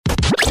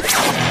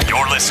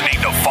listening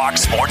to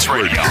Fox Sports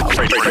Radio.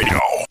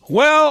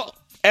 Well,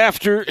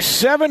 after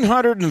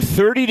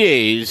 730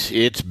 days,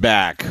 it's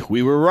back.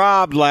 We were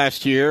robbed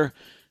last year,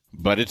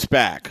 but it's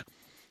back.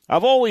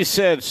 I've always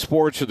said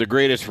sports are the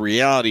greatest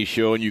reality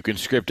show, and you can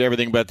script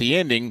everything but the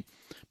ending.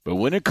 But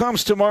when it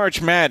comes to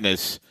March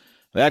Madness,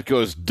 that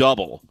goes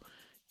double.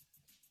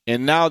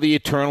 And now the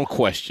eternal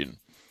question.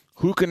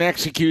 Who can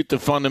execute the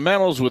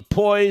fundamentals with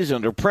poise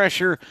under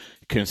pressure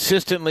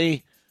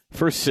consistently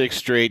for 6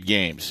 straight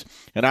games?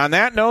 And on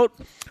that note,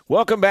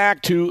 welcome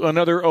back to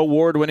another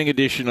award-winning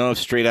edition of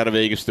Straight Outta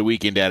Vegas, the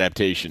weekend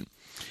adaptation.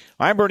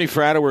 I'm Bernie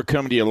Fratto. We're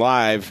coming to you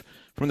live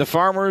from the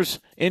Farmers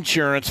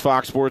Insurance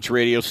Fox Sports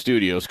Radio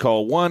studios.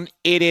 Call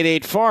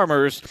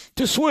 1-888-FARMERS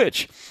to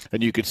switch,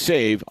 and you could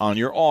save on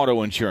your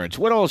auto insurance.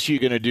 What else are you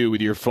going to do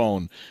with your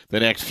phone the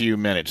next few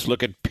minutes?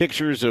 Look at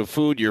pictures of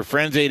food your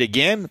friends ate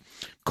again?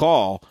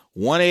 Call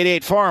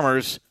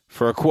 1-888-FARMERS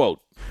for a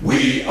quote.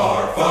 We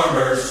are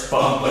farmers.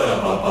 Bum,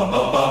 ba-dum, bum, bum,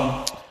 bum,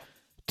 bum.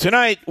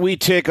 Tonight, we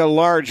take a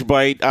large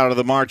bite out of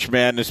the March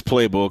Madness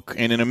playbook,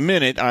 and in a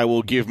minute, I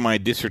will give my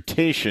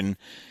dissertation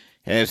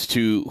as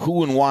to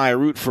who and why I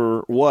root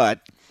for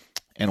what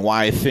and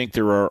why I think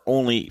there are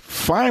only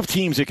 5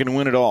 teams that can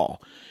win it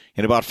all.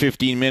 In about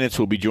 15 minutes,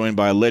 we'll be joined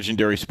by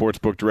legendary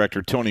sportsbook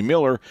director Tony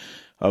Miller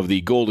of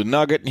the Golden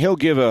Nugget, and he'll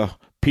give a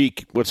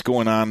peek what's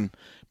going on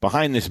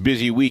behind this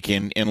busy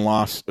weekend in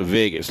Las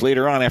Vegas.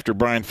 Later on, after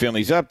Brian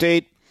Finley's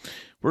update,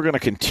 we're going to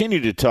continue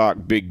to talk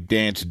big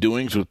dance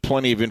doings with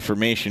plenty of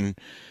information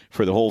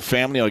for the whole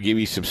family. I'll give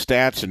you some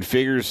stats and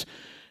figures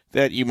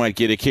that you might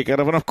get a kick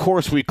out of. And, of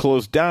course, we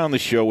close down the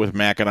show with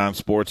Macadon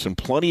Sports and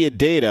plenty of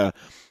data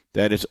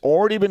that has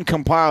already been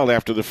compiled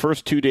after the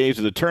first 2 days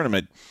of the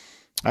tournament.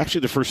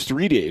 Actually, the first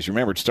 3 days.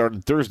 Remember, it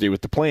started Thursday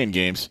with the play-in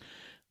games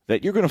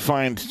that you're going to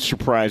find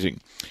surprising.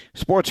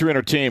 Sports are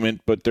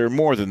entertainment, but they're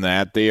more than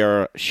that. They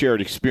are a shared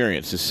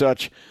experience. As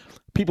such,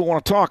 people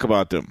want to talk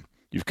about them.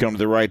 You've come to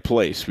the right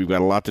place. We've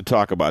got a lot to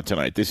talk about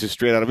tonight. This is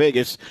Straight Outta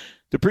Vegas,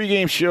 the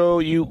pregame show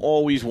you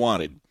always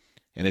wanted.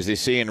 And as they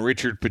say in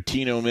Richard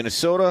Pitino,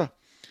 Minnesota,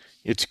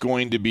 it's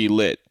going to be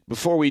lit.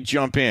 Before we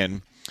jump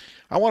in,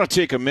 I want to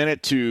take a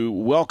minute to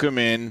welcome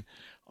in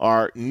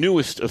our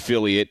newest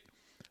affiliate,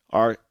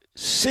 our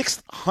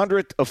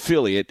 600th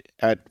affiliate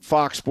at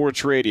Fox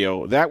Sports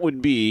Radio. That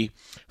would be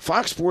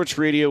Fox Sports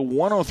Radio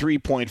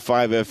 103.5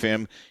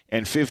 FM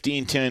and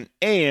 1510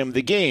 AM,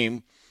 The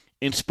Game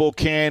in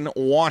Spokane,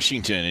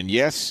 Washington. And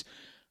yes,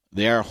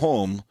 they are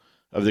home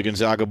of the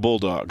Gonzaga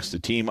Bulldogs, the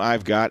team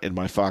I've got in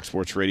my Fox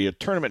Sports Radio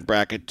tournament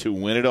bracket to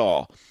win it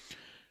all.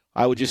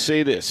 I would just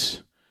say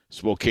this,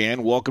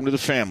 Spokane, welcome to the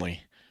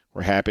family.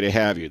 We're happy to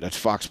have you. That's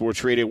Fox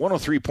Sports Radio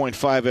 103.5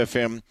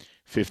 FM,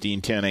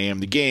 1510 AM,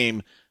 The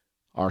Game,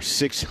 our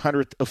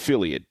 600th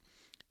affiliate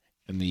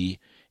in the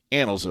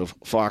annals of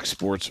Fox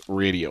Sports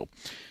Radio.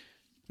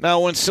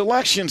 Now, when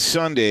Selection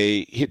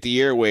Sunday hit the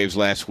airwaves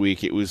last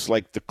week, it was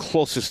like the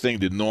closest thing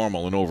to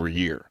normal in over a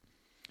year.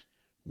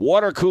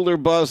 Water cooler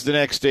buzz the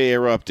next day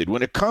erupted.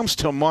 When it comes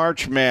to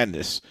March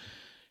Madness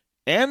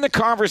and the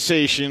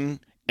conversation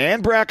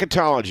and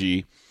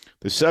bracketology,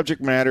 the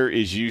subject matter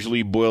is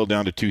usually boiled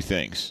down to 2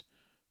 things.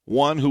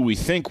 One, who we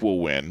think will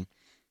win,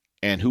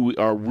 and who we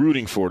are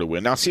rooting for to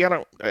win. Now, see,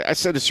 I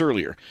said this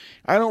earlier.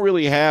 I don't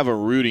really have a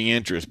rooting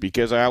interest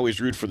because I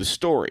always root for the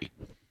story,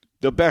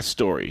 the best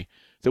story,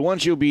 the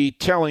ones you'll be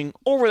telling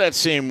over that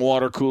same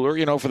water cooler,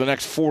 for the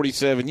next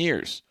 47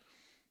 years,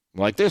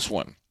 like this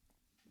one.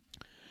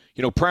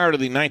 Prior to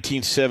the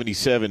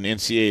 1977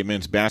 NCAA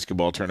men's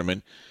basketball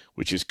tournament,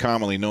 which is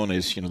commonly known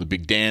as, the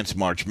Big Dance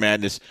March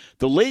Madness,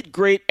 the late,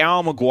 great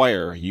Al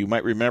McGuire, you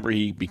might remember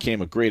he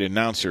became a great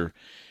announcer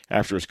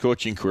after his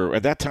coaching career.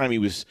 At that time, he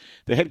was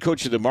the head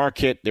coach of the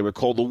Marquette. They were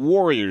called the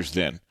Warriors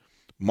then.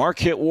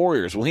 Marquette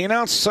Warriors. Well, he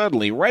announced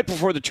suddenly, right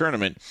before the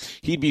tournament,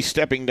 he'd be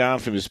stepping down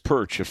from his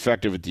perch,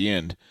 effective at the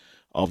end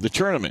of the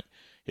tournament.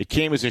 It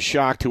came as a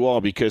shock to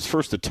all because,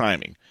 first, the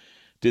timing.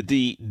 Did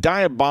the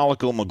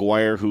diabolical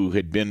McGuire, who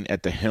had been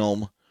at the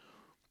helm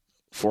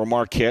for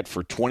Marquette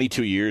for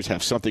 22 years,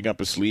 have something up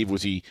his sleeve?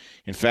 Was he,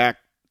 in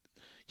fact,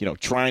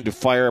 trying to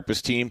fire up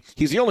his team?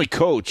 He's the only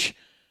coach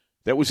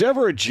that was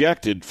ever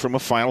ejected from a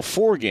Final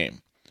Four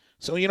game.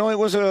 So, it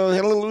was a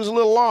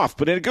little off,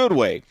 but in a good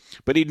way.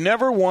 But he'd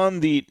never won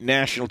the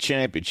national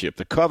championship,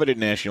 the coveted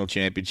national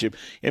championship,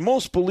 and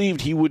most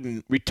believed he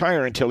wouldn't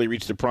retire until he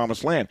reached the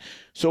promised land.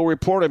 So a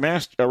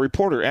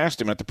reporter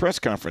asked him at the press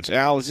conference,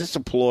 Al, is this a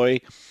ploy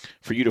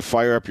for you to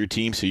fire up your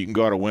team so you can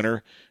go out a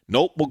winner?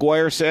 Nope,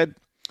 McGuire said.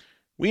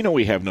 We know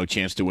we have no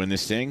chance to win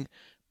this thing,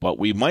 but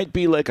we might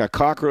be like a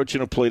cockroach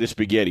in a plate of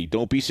spaghetti.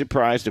 Don't be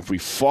surprised if we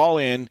fall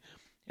in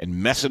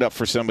and mess it up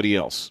for somebody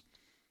else.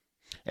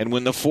 And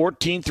when the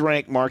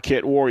 14th-ranked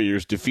Marquette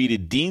Warriors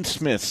defeated Dean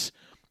Smith's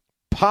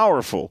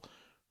powerful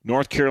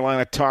North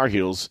Carolina Tar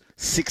Heels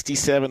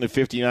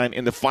 67-59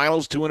 in the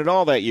finals to win it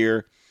all that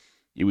year,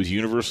 it was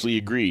universally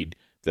agreed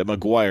that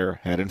McGuire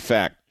had, in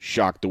fact,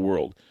 shocked the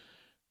world.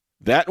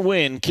 That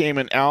win came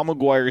in Al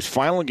McGuire's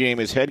final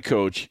game as head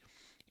coach,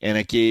 and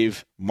it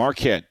gave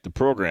Marquette, the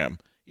program,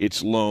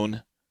 its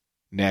lone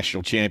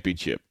national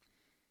championship.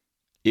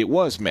 it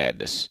was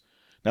madness.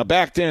 Now,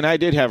 back then, I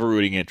did have a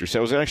rooting interest. I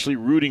was actually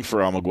rooting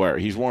for Al McGuire.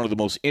 He's one of the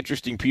most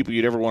interesting people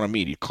you'd ever want to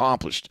meet.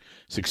 Accomplished,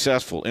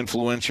 successful,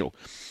 influential.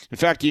 In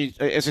fact,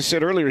 as I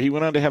said earlier, he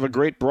went on to have a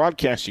great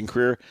broadcasting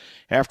career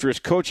after his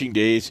coaching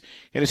days,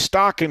 and his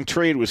stock in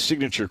trade was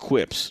signature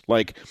quips.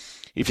 Like,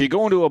 if you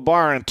go into a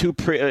bar and two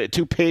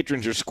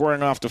patrons are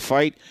squaring off to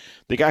fight,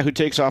 the guy who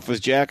takes off his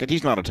jacket,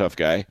 he's not a tough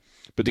guy.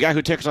 But the guy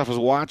who takes off his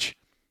watch,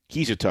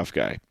 he's a tough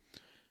guy.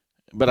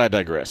 But I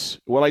digress.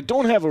 While I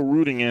don't have a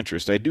rooting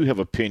interest, I do have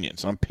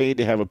opinions. I'm paid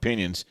to have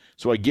opinions,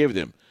 so I give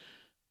them.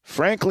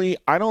 Frankly,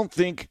 I don't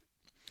think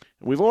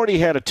we've already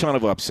had a ton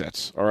of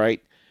upsets, all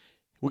right?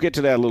 We'll get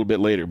to that a little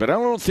bit later. But I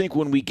don't think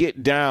when we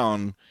get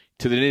down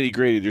to the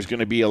nitty-gritty, there's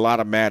going to be a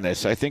lot of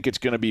madness. I think it's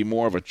going to be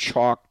more of a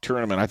chalk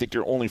tournament. I think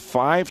there are only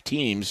 5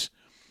 teams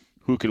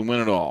who can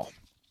win it all.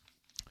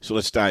 So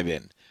let's dive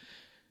in.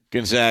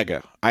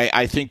 Gonzaga.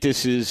 I think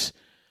this is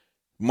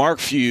Mark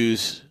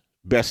Few's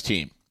best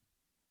team.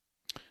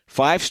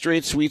 5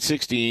 straight Sweet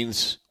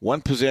 16s,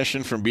 1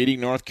 possession from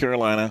beating North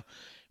Carolina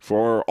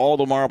for all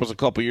the marbles a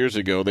couple years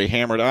ago. They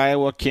hammered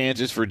Iowa,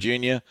 Kansas,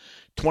 Virginia,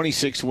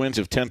 26 wins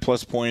of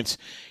 10-plus points.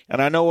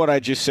 And I know what I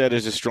just said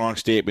is a strong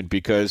statement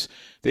because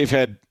they've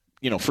had,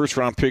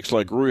 first-round picks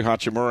like Rui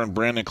Hachimura and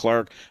Brandon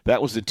Clark.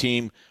 That was the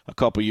team a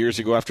couple years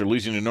ago after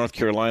losing to North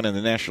Carolina in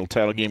the national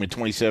title game in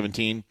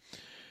 2017.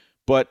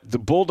 But the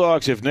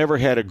Bulldogs have never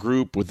had a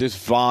group with this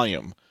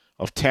volume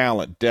of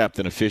talent, depth,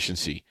 and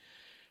efficiency.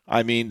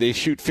 I mean, they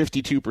shoot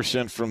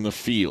 52% from the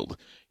field.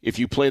 If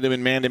you play them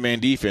in man-to-man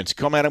defense,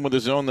 come at them with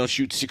a zone, they'll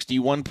shoot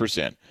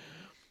 61%.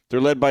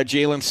 They're led by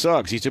Jalen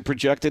Suggs. He's a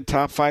projected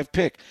top 5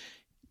 pick.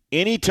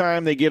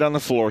 Anytime they get on the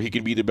floor, he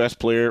can be the best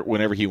player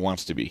whenever he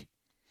wants to be.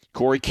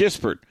 Corey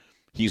Kispert,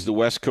 he's the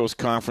West Coast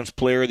Conference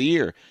Player of the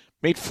Year.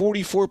 Made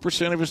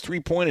 44% of his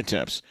three-point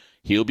attempts.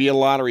 He'll be a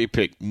lottery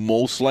pick,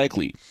 most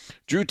likely.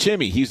 Drew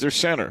Timme, he's their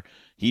center.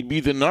 He'd be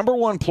the number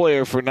 1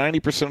 player for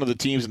 90% of the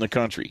teams in the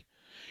country.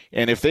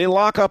 And if they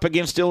lock up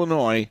against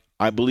Illinois,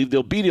 I believe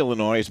they'll beat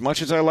Illinois. As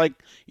much as I like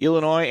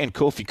Illinois and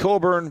Kofi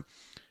Cockburn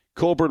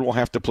will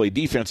have to play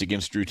defense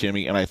against Drew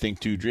Timme, and I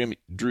think Drew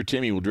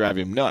Timme will drive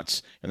him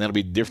nuts, and that'll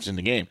be the difference in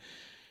the game.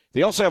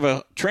 They also have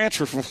a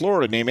transfer from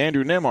Florida named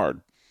Andrew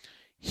Nemhard.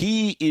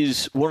 He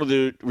is one of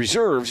the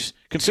reserves,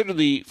 considered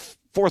the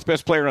 4th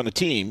best player on the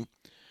team,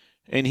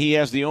 and he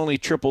has the only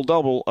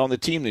triple-double on the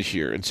team this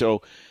year. And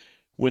so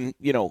when,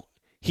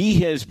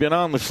 he has been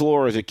on the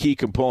floor as a key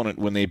component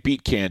when they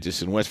beat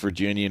Kansas and West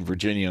Virginia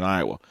and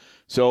Iowa.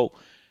 So,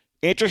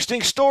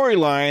 interesting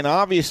storyline.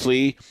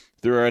 Obviously,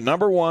 they're a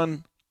number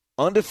 1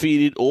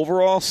 undefeated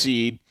overall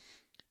seed,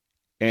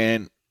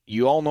 and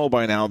you all know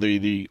by now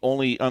the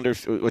only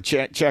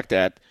check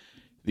that.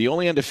 The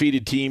only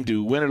undefeated team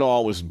to win it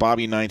all was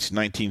Bobby Knight's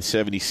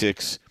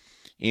 1976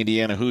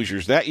 Indiana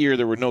Hoosiers. That year,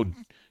 there were no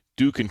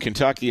Duke and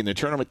Kentucky in the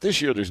tournament.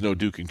 This year, there's no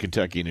Duke and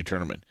Kentucky in the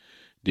tournament.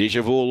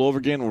 Deja vu all over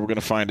again? We're going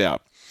to find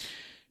out.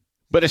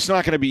 But it's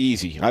not going to be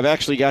easy. I've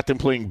actually got them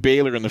playing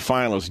Baylor in the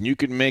finals, and you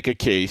can make a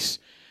case,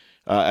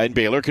 and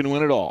Baylor can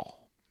win it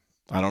all.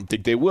 I don't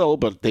think they will,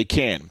 but they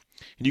can.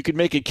 And you can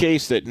make a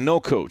case that no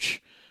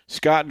coach,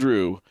 Scott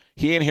Drew,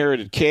 he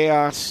inherited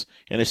chaos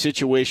and a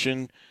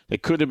situation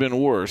that could have been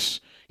worse.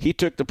 He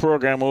took the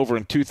program over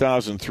in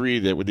 2003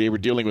 that they were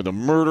dealing with a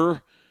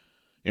murder,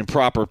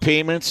 improper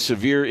payments,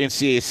 severe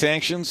NCAA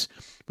sanctions.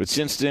 But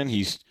since then,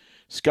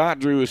 Scott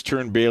Drew has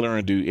turned Baylor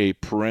into a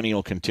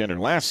perennial contender.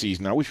 Last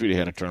season, I wish we'd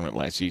had a tournament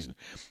last season.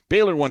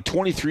 Baylor won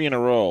 23 in a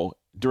row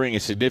during a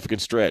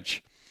significant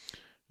stretch.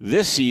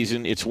 This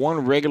season, its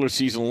one regular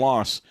season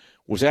loss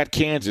was at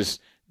Kansas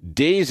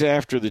days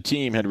after the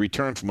team had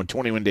returned from a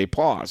 21-day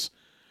pause.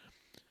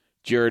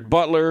 Jared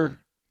Butler,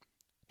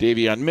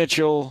 Davion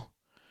Mitchell,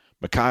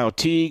 Mikhail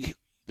Teague,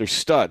 they're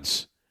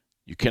studs.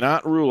 You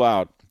cannot rule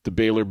out the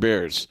Baylor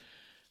Bears.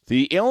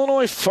 The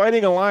Illinois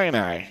Fighting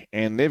Illini,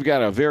 and they've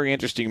got a very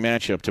interesting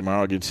matchup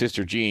tomorrow against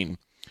Sister Jean.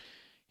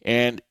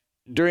 And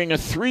during a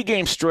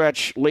 3-game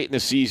stretch late in the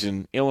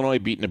season, Illinois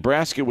beat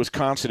Nebraska,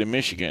 Wisconsin, and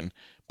Michigan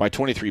by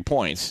 23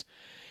 points.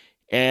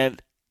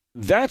 And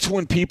that's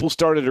when people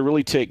started to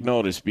really take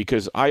notice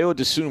because Ayo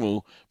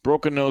Dosunmu,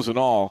 broken nose and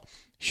all,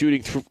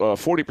 shooting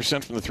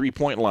 40% from the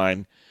three-point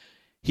line.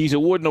 He's a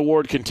Wooden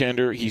Award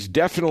contender. He's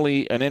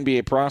definitely an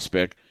NBA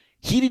prospect.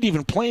 He didn't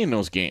even play in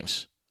those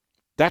games.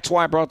 That's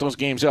why I brought those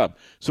games up.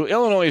 So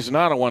Illinois is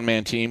not a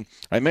one-man team.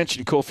 I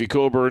mentioned Kofi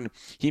Cockburn.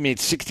 He made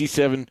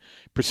 67%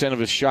 of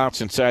his shots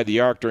inside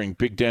the arc during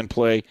Big Ten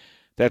play.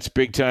 That's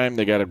big time.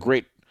 They got a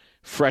great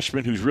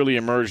freshman who's really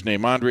emerged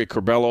named Andre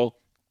Curbelo,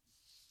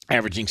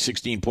 averaging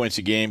 16 points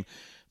a game.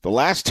 The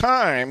last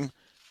time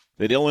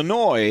that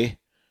Illinois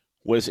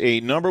was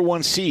a number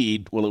 1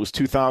 seed, well, it was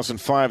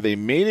 2005. They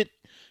made it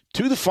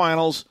to the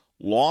finals,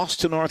 lost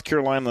to North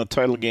Carolina in the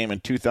title game in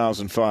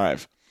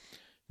 2005.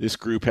 This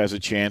group has a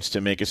chance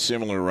to make a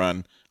similar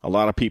run. A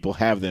lot of people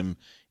have them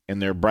in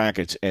their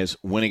brackets as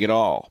winning it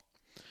all.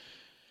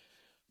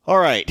 All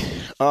right.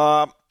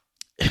 I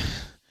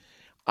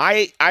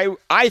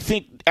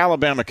think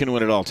Alabama can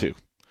win it all, too.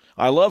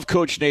 I love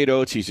Coach Nate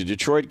Oates. He's a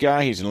Detroit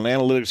guy. He's an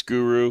analytics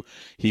guru.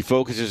 He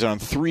focuses on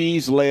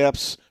threes,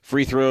 layups,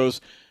 free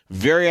throws.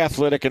 Very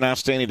athletic and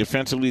outstanding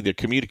defensively. They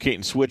communicate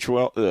and switch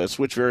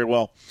very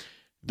well.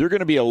 They're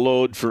going to be a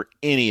load for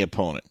any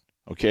opponent,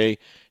 okay?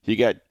 You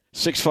got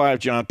 6'5"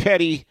 John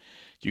Petty.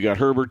 You got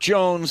Herbert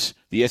Jones,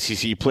 the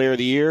SEC Player of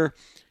the Year.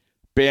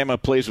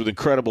 Bama plays with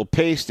incredible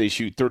pace. They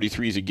shoot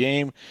 33s a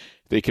game.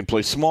 They can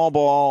play small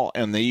ball,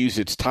 and they use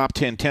its top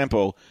 10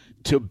 tempo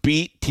to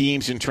beat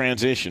teams in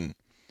transition.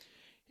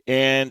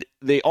 And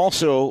they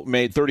also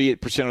made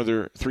 38% of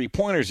their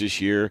three-pointers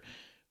this year.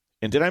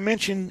 And did I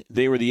mention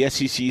they were the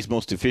SEC's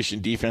most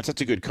efficient defense?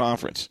 That's a good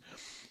conference.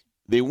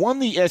 They won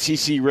the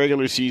SEC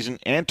regular season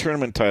and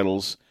tournament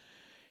titles,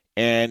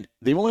 and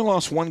they've only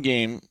lost one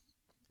game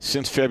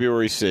since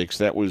February 6th.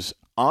 That was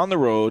on the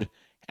road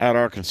at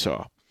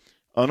Arkansas.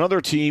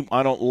 Another team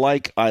I don't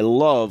like, I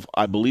love,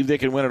 I believe they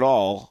can win it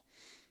all,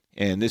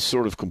 and this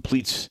sort of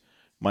completes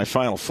my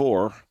Final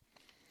Four,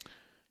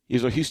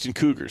 is the Houston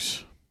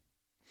Cougars.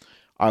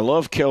 I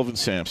love Kelvin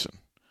Sampson.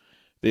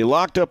 They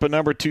locked up a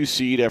number 2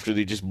 seed after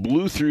they just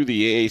blew through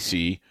the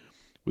AAC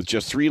with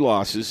just 3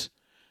 losses.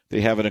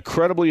 They have an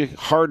incredibly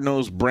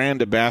hard-nosed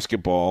brand of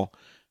basketball.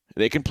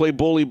 They can play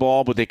bully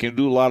ball, but they can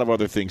do a lot of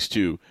other things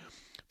too.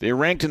 They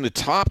ranked in the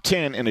top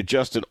 10 in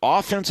adjusted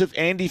offensive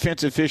and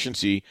defensive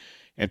efficiency.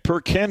 And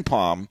per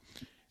KenPom,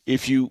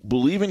 if you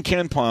believe in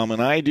KenPom,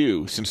 and I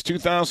do, since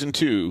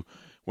 2002,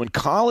 when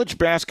college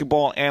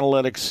basketball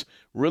analytics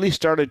really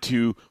started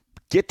to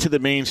get to the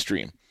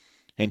mainstream,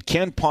 and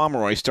Ken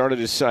Pomeroy started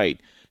his site,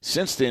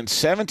 since then,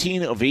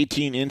 17 of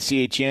 18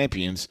 NCAA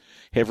champions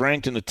have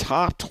ranked in the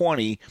top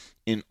 20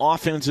 in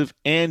offensive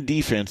and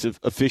defensive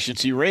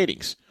efficiency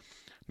ratings.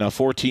 Now,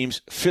 4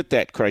 teams fit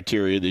that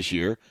criteria this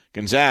year.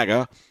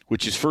 Gonzaga,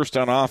 which is first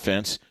on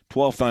offense,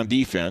 12th on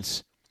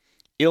defense.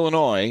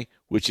 Illinois,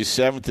 which is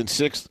 7th and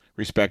 6th,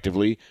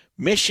 respectively.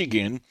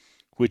 Michigan,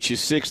 which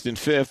is 6th and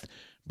 5th.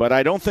 But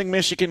I don't think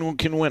Michigan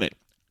can win it.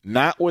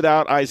 Not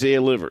without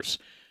Isaiah Livers.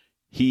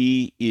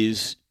 He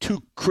is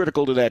too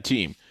critical to that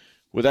team.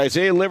 With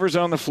Isaiah Livers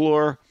on the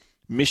floor,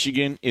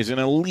 Michigan is an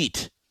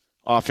elite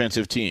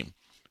offensive team.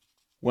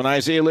 When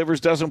Isaiah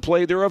Livers doesn't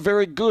play, they're a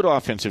very good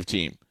offensive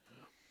team.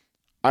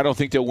 I don't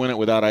think they'll win it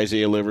without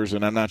Isaiah Livers,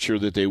 and I'm not sure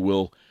that they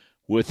will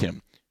with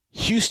him.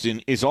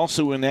 Houston is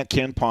also in that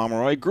Ken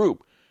Pomeroy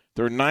group.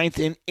 They're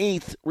 9th and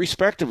 8th,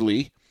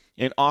 respectively,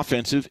 in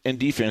offensive and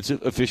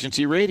defensive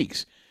efficiency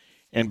ratings.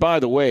 And by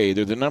the way,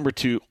 they're the number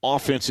 2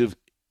 offensive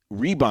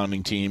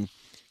rebounding team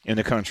in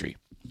the country.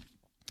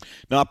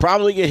 Now, I'll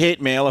probably get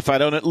hate mail if I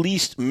don't at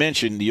least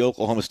mention the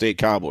Oklahoma State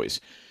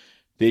Cowboys.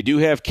 They do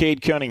have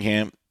Cade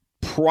Cunningham,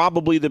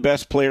 probably the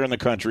best player in the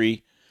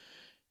country.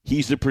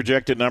 He's the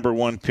projected number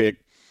 1 pick.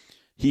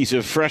 He's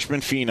a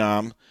freshman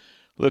phenom.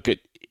 Look at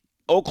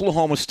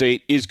Oklahoma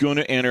State is going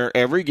to enter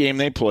every game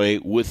they play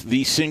with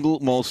the single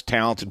most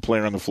talented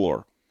player on the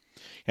floor.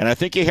 And I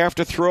think you have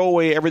to throw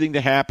away everything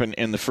that happened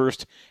in the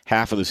first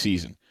half of the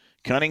season.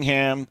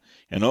 Cunningham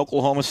and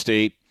Oklahoma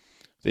State,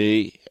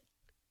 they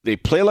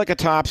play like a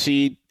top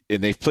seed,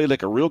 and they've played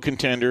like a real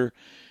contender.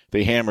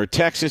 They hammered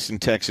Texas and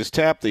Texas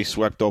Tech. They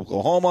swept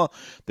Oklahoma.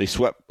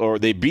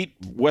 They beat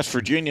West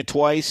Virginia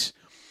twice.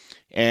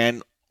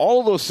 And all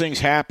of those things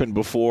happened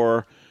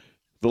before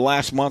the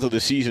last month of the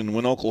season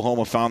when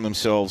Oklahoma found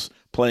themselves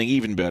playing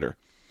even better.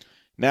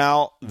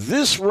 Now,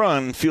 this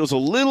run feels a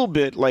little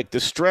bit like the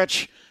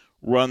stretch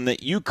run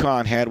that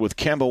UConn had with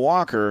Kemba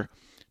Walker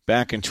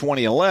back in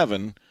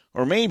 2011,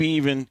 or maybe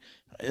even,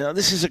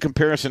 this is a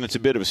comparison, it's a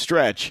bit of a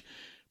stretch,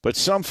 but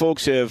some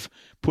folks have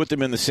put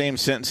them in the same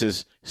sentence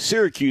as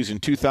Syracuse in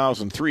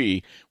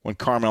 2003 when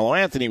Carmelo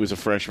Anthony was a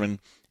freshman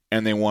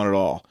and they won it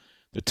all.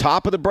 The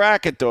top of the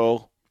bracket,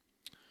 though,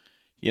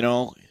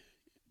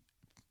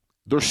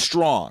 they're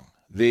strong.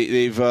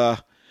 They've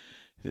got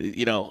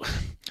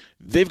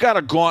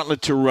a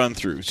gauntlet to run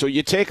through. So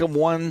you take them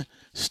one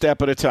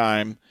step at a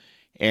time,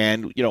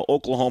 and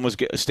Oklahoma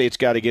State's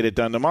got to get it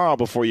done tomorrow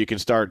before you can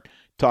start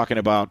talking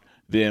about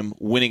them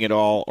winning it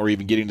all or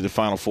even getting to the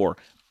Final Four.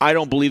 I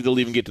don't believe they'll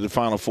even get to the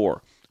Final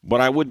Four,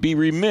 but I would be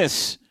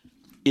remiss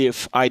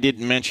if I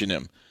didn't mention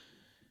them.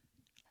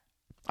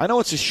 I know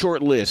it's a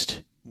short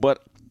list,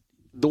 but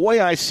the way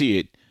I see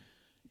it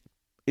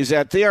is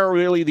that they are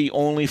really the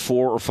only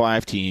 4 or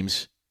 5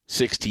 teams,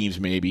 6 teams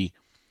maybe,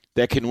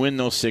 that can win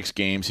those 6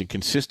 games and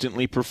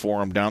consistently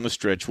perform down the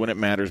stretch when it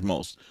matters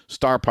most.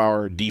 Star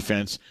power,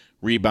 defense,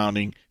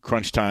 rebounding,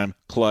 crunch time,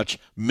 clutch,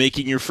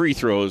 making your free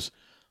throws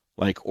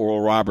like Oral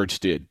Roberts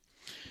did.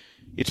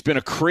 It's been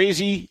a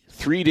crazy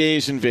 3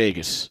 days in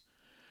Vegas.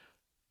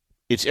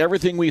 It's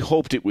everything we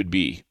hoped it would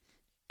be.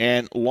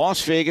 And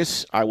Las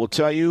Vegas, I will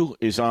tell you,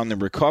 is on the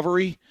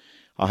recovery.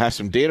 I'll have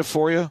some data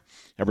for you.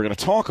 And we're going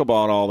to talk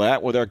about all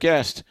that with our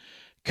guest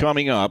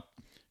coming up.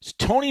 It's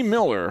Tony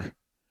Miller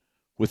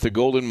with the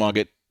Golden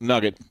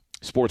Nugget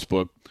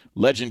Sportsbook,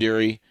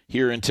 legendary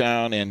here in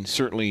town and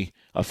certainly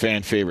a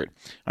fan favorite.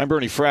 I'm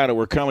Bernie Fratto.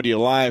 We're coming to you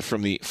live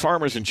from the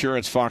Farmers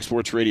Insurance Fox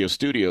Sports Radio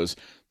studios.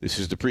 This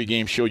is the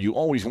pregame show you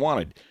always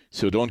wanted,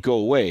 so don't go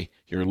away.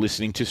 You're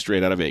listening to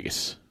Straight Outta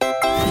Vegas.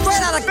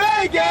 Straight out of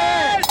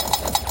Vegas!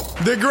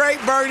 The great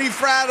Bernie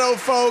Fratto,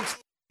 folks.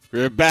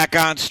 We're back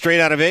on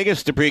Straight Out of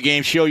Vegas, the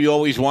pregame show you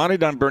always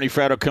wanted. I'm Bernie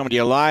Fratto coming to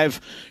you live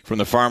from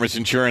the Farmers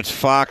Insurance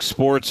Fox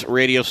Sports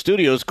Radio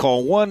studios.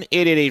 Call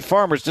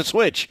 1-888-FARMERS to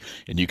switch,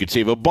 and you could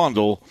save a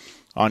bundle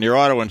on your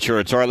auto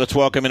insurance. All right, let's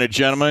welcome in a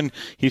gentleman.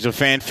 He's a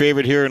fan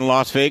favorite here in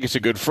Las Vegas, a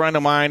good friend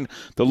of mine,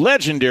 the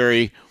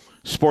legendary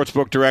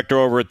sportsbook director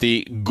over at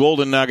the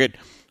Golden Nugget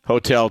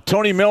Hotel,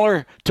 Tony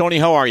Miller. Tony,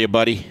 how are you,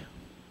 buddy?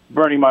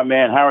 Bernie, my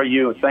man, how are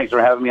you? Thanks for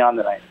having me on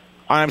tonight.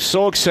 I'm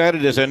so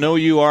excited, as I know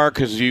you are,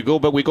 because we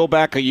go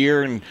back a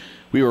year and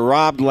we were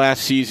robbed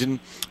last season.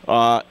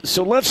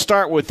 So let's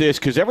start with this,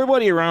 because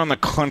everybody around the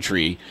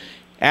country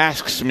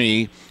asks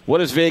me, what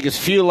does Vegas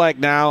feel like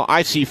now?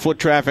 I see foot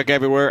traffic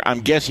everywhere.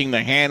 I'm guessing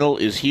the handle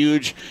is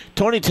huge.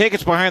 Tony, take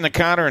us behind the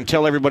counter and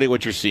tell everybody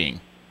what you're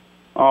seeing.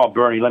 Oh,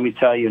 Bernie, let me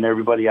tell you and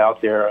everybody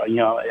out there,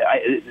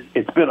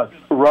 it's been a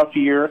rough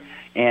year.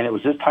 And it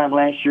was this time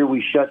last year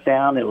we shut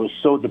down. It was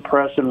so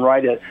depressing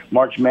right at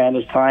March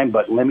Madness time.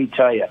 But let me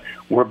tell you,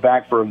 we're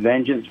back for a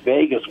vengeance.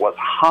 Vegas was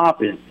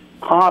hopping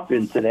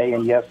today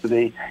and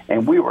yesterday.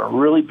 And we were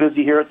really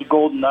busy here at the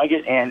Golden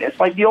Nugget. And it's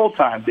like the old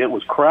times. It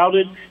was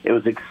crowded, it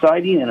was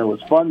exciting, and it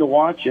was fun to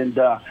watch. And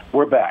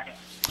we're back.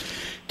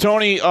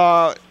 Tony,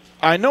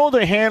 I know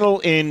the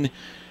handle in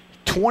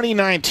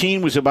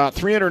 2019 was about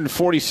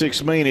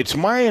 $346 million. It's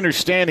my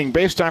understanding,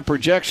 based on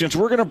projections,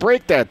 we're going to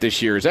break that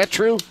this year. Is that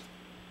true?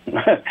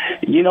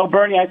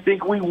 Bernie, I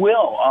think we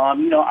will. I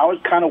was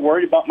kind of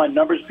worried about my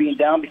numbers being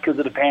down because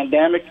of the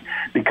pandemic,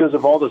 because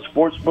of all the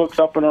sports books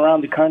up and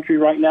around the country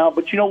right now.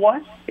 But you know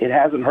what? It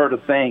hasn't hurt a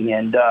thing.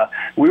 And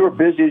we were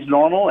busy as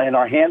normal, and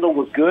our handle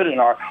was good, and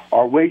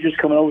our wagers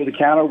coming over the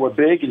counter were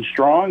big and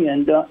strong,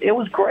 and it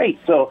was great.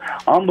 So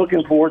I'm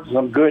looking forward to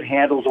some good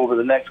handles over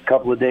the next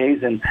couple of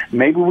days, and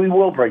maybe we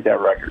will break that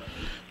record.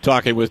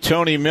 Talking with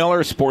Tony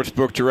Miller,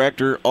 sportsbook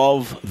director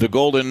of the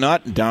Golden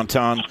Nut in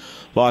downtown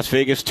Las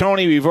Vegas.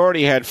 Tony, we've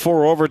already had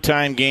 4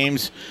 overtime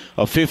games,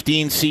 a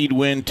 15-seed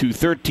win, 2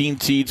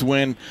 13-seeds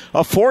win,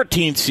 a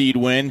 14-seed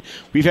win.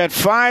 We've had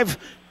 5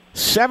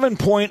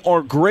 7-point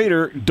or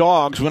greater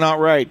dogs win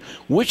outright.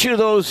 Which of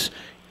those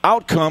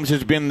outcomes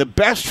has been the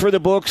best for the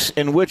books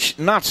and which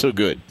not so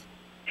good?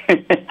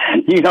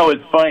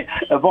 It's funny.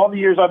 Of all the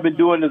years I've been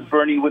doing this,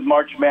 Bernie, with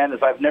March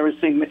Madness, I've never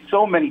seen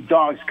so many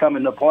dogs come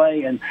into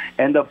play, and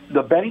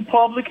the betting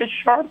public is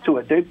sharp to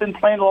it. They've been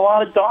playing a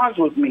lot of dogs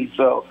with me.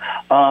 So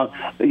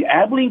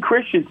Abilene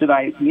Christian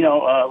tonight,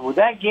 with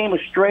that game a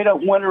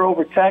straight-up winner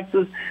over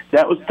Texas,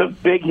 that was the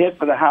big hit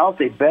for the house.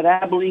 They bet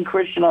Abilene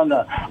Christian on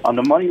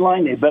the money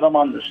line. They bet them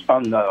on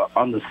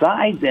the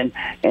sides, and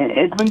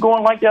it's been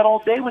going like that all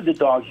day with the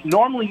dogs.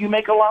 Normally you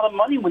make a lot of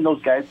money when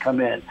those guys come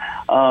in,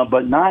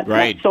 but not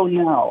so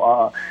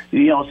now.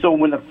 So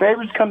when the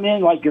favorites come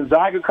in, like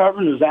Gonzaga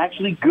covering, is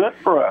actually good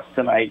for us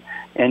tonight.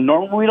 And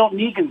normally we don't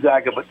need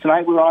Gonzaga, but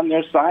tonight we're on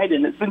their side,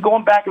 and it's been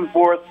going back and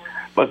forth.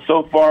 But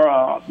so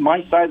far,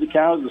 my side of the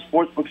counter, the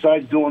sportsbook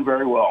side, is doing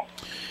very well.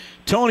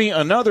 Tony,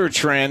 another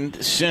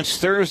trend since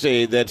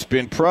Thursday that's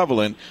been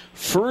prevalent,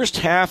 first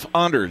half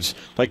unders,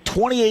 like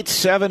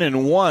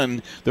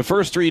 28-7-1 the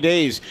first 3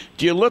 days.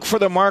 Do you look for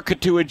the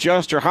market to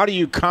adjust, or how do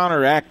you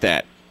counteract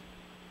that?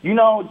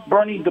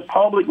 Bernie, the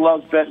public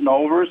loves betting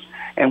overs,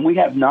 and we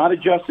have not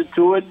adjusted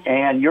to it.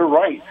 And you're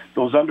right,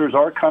 those unders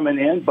are coming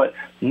in, but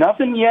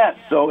nothing yet.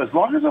 So as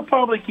long as the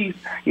public keeps,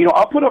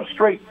 I'll put up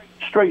straight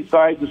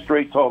sides and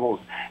straight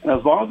totals. And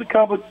as long as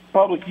the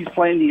public keeps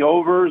playing the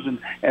overs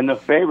and the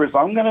favorites,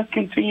 I'm going to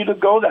continue to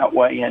go that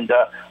way. And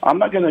I'm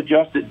not going to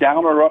adjust it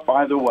down or up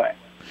either way.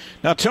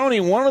 Now, Tony,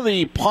 one of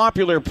the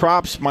popular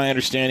props, my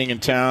understanding in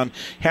town,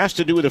 has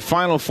to do with the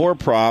Final Four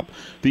prop,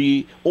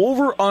 the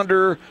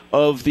over-under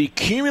of the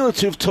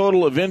cumulative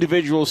total of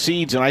individual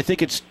seeds, and I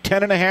think it's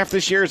 10.5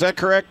 this year. Is that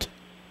correct?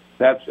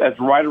 That's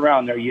right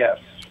around there, yes.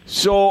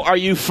 So are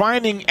you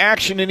finding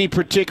action in any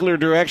particular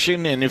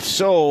direction? And if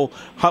so,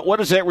 what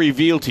does that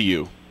reveal to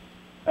you?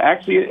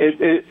 Actually,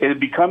 it'd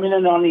be coming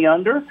in on the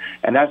under,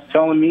 and that's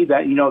telling me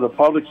that, the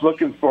public's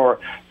looking for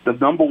the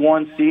number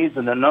 1 seeds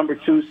and the number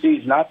 2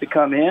 seeds not to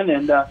come in,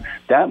 and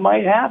that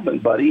might happen,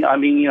 buddy.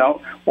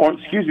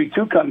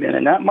 To come in,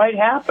 and that might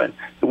happen.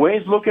 The way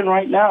it's looking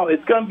right now,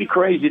 it's going to be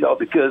crazy, though,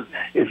 because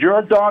if you're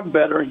a dog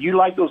bettor and you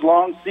like those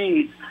long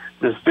seeds,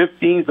 the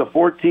 15s, the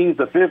 14s,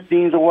 the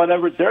 15s, or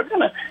whatever,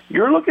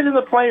 you're looking in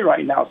the play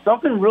right now.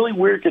 Something really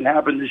weird can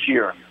happen this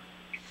year.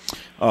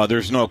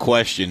 There's no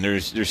question. There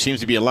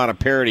seems to be a lot of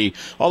parity,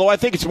 although I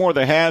think it's more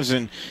the haves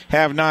and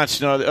have-nots.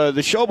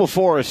 The show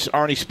before us,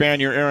 Arnie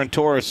Spanier, Aaron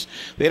Torres,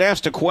 they'd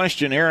asked a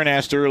question, Aaron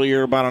asked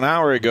earlier about an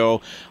hour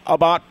ago,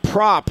 about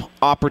prop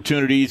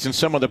opportunities and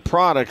some of the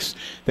products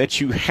that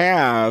you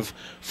have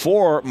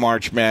for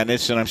March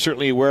Madness, and I'm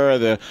certainly aware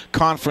of the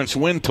conference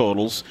win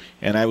totals,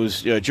 and I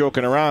was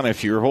joking around,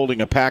 if you're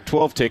holding a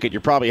Pac-12 ticket, you're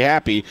probably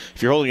happy.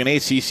 If you're holding an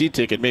ACC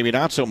ticket, maybe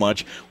not so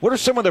much. What are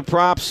some of the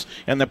props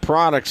and the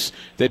products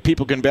that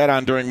people can bet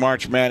on during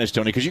March Madness,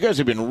 Tony? Because you guys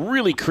have been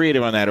really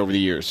creative on that over the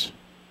years.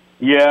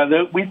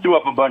 Yeah, we threw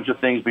up a bunch of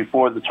things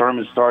before the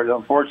tournament started.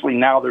 Unfortunately,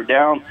 now they're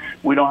down.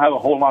 We don't have a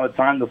whole lot of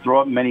time to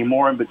throw up many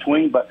more in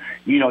between. But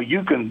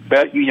you can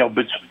bet.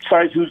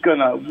 Besides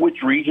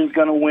which region's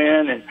gonna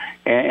win,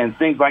 and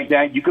things like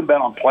that. You can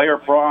bet on player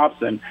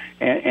props and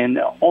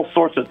all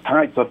sorts of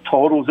types of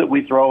totals that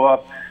we throw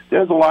up.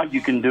 There's a lot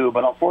you can do.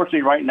 But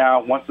unfortunately, right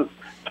now, once the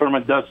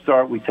tournament does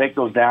start, we take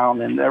those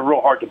down, and they're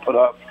real hard to put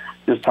up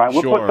this time.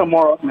 We'll put some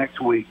more up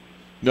next week.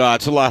 No,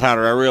 it's a lot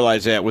harder. I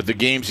realize that with the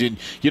games. You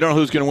don't know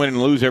who's going to win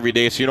and lose every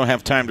day, so you don't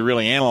have time to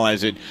really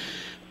analyze it.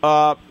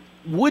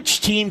 Which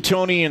team,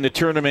 Tony, in the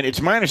tournament,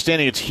 it's my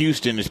understanding it's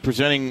Houston, is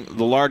presenting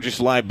the largest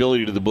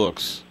liability to the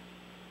books.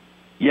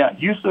 Yeah,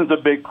 Houston's a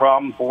big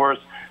problem for us,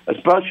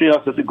 especially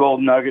us at the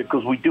Golden Nugget,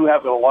 because we do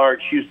have a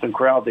large Houston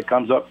crowd that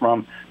comes up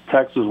from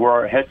Texas where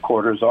our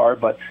headquarters are.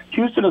 But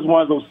Houston is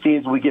one of those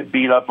teams we get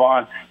beat up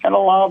on, and a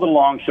lot of the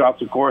long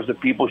shots, of course,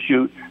 that people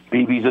shoot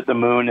BBs at the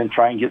moon and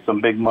try and get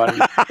some big money.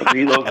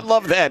 I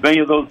love that. Many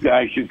of those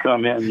guys should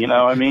come in, you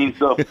know what I mean?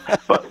 So,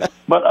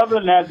 but other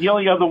than that, the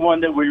only other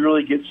one that we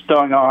really get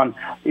stung on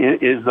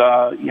is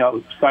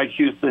besides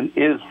Houston,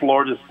 is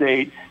Florida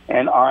State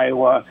and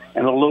Iowa,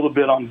 and a little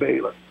bit on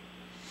Baylor.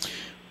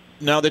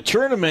 Now, the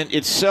tournament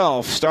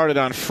itself started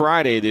on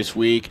Friday this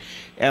week,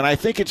 and I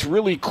think it's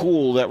really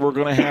cool that we're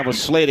going to have a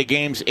slate of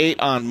games, 8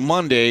 on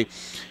Monday.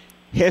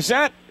 Has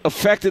that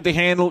affected the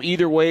handle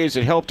either way? Has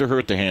it helped or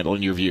hurt the handle,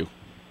 in your view?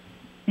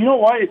 You know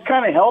what? It's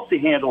kind of helped the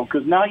handle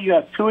because now you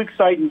have 2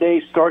 exciting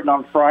days starting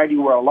on Friday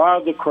where a lot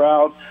of the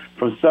crowd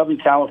from Southern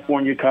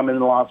California come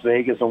into Las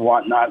Vegas and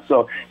whatnot.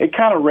 So it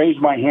kind of raised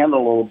my handle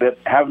a little bit,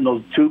 having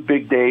those 2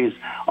 big days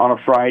on a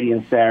Friday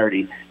and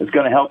Saturday. It's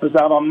going to help us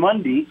out on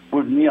Monday.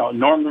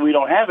 Normally we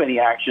don't have any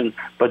action,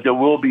 but there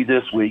will be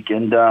this week.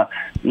 And,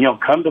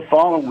 come the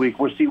following week,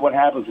 we'll see what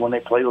happens when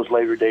they play those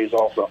later days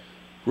also.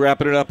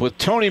 Wrapping it up with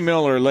Tony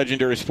Miller,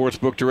 legendary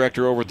sportsbook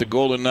director over at the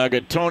Golden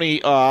Nugget.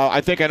 Tony,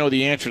 I think I know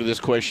the answer to this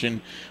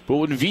question, but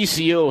when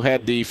VCO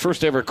had the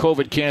first ever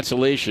COVID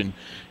cancellation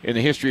in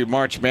the history of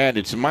March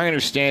Madness, it's my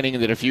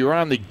understanding that if you're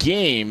on the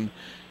game,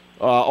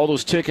 all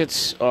those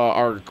tickets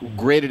are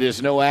graded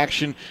as no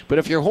action. But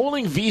if you're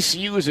holding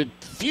VCU as a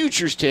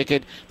futures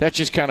ticket, that's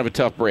just kind of a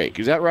tough break.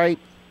 Is that right?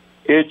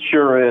 It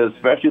sure is,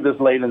 especially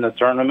this late in the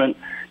tournament.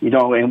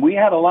 And we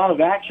had a lot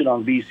of action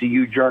on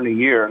VCU during the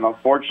year, and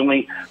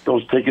unfortunately,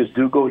 those tickets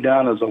do go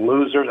down as a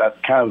loser. That's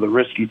kind of the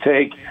risk you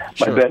take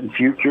by betting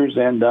futures.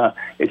 And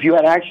if you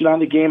had action on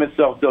the game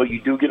itself, though,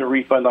 you do get a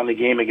refund on the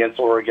game against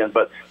Oregon,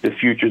 but the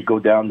futures go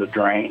down the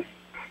drain.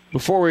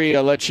 Before we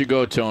let you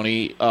go,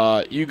 Tony,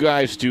 you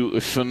guys do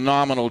a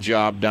phenomenal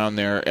job down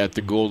there at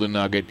the Golden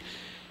Nugget.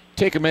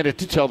 Take a minute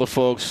to tell the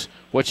folks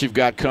what you've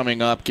got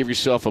coming up. Give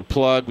yourself a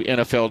plug,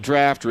 NFL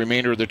draft,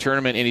 remainder of the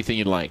tournament, anything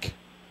you'd like.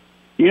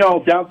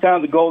 Downtown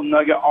at the Golden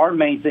Nugget, our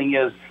main thing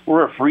is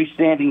we're a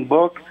freestanding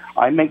book.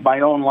 I make my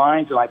own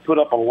lines, and I put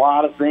up a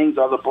lot of things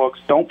other books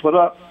don't put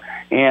up.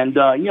 And,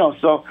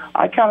 so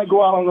I kind of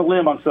go out on the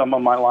limb on some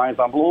of my lines.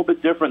 I'm a little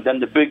bit different than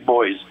the big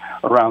boys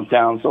around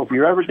town. So if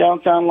you're ever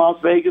downtown Las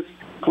Vegas,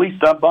 please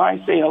stop by,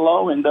 say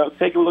hello, and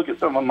take a look at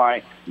some of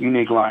my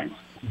unique lines.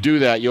 Do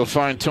that. You'll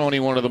find Tony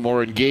one of the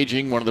more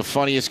engaging, one of the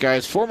funniest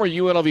guys. Former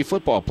UNLV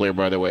football player,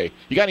 by the way.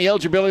 You got any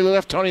eligibility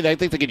left, Tony? I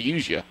think they could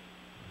use you.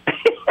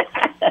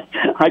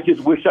 I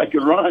just wish I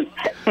could run.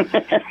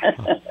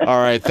 All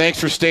right. Thanks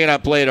for staying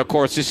up late. Of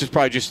course, this is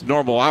probably just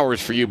normal hours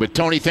for you. But,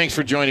 Tony, thanks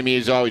for joining me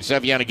as always.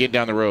 Have you on again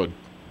down the road.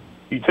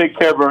 You take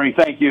care, Bernie.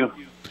 Thank you.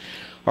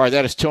 All right.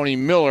 That is Tony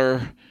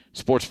Miller,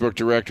 sportsbook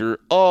director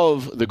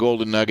of the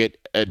Golden Nugget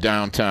at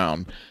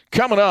downtown.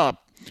 Coming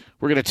up,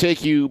 we're going to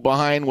take you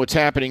behind what's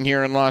happening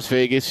here in Las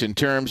Vegas in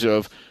terms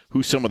of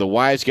who some of the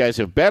wise guys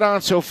have bet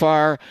on so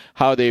far,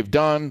 how they've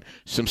done,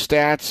 some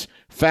stats,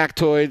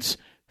 factoids,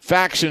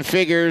 facts and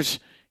figures,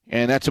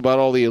 and that's about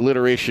all the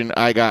alliteration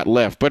I got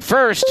left. But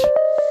first,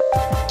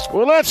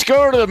 let's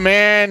go to the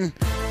man.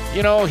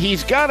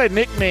 He's got a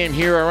nickname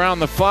here around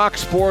the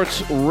Fox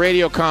Sports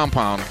radio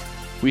compound.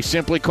 We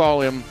simply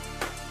call him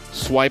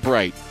Swipe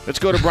Right. Let's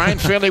go to Brian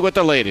Finley with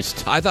the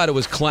latest. I thought it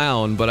was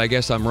clown, but I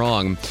guess I'm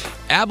wrong.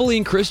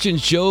 Abilene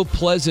Christian's Joe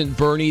Pleasant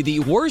Burney, the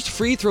worst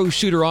free throw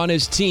shooter on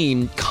his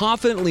team,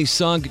 confidently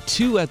sunk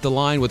 2 at the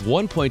line with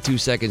 1.2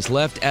 seconds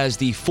left as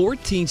the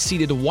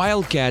 14th-seeded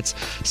Wildcats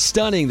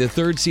stunning the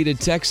 3rd-seeded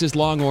Texas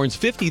Longhorns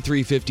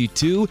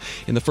 53-52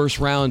 in the first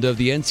round of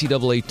the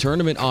NCAA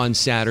tournament on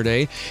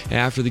Saturday.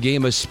 After the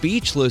game, a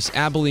speechless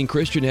Abilene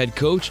Christian head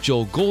coach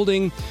Joel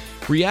Golding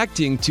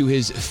reacting to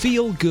his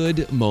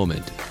feel-good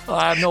moment.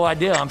 I have no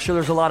idea. I'm sure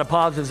there's a lot of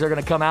positives that are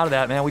going to come out of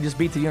that, man. We just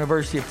beat the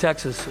University of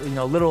Texas.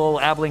 Little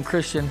old Abilene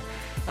Christian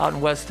out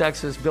in West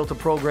Texas built a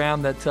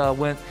program that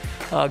went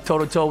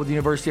toe-to-toe with the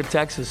University of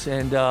Texas.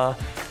 And,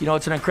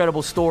 it's an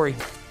incredible story.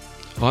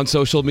 On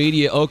social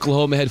media,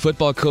 Oklahoma head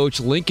football coach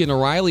Lincoln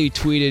Riley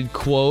tweeted,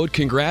 quote,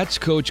 "Congrats,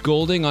 Coach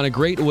Golding, on a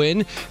great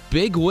win.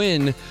 Big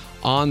win.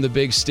 on the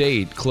big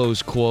stage,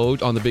 close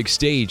quote, on the big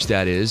stage,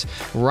 that is.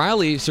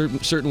 Riley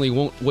certainly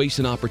won't waste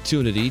an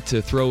opportunity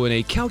to throw in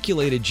a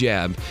calculated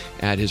jab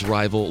at his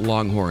rival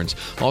Longhorns.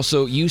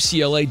 Also,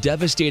 UCLA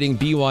devastating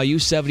BYU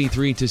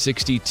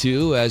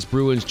 73-62 as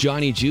Bruins'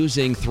 Johnny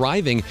Juzang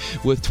thriving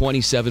with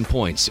 27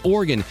 points.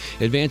 Oregon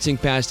advancing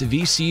past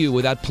VCU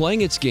without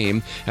playing its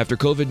game after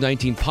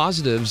COVID-19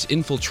 positives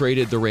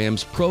infiltrated the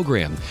Rams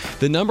program.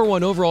 The number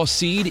one overall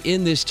seed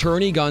in this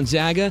tourney,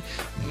 Gonzaga,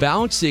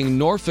 bouncing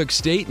Norfolk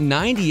State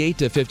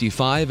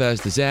 98-55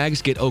 as the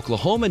Zags get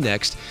Oklahoma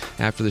next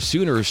after the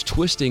Sooners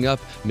twisting up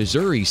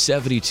Missouri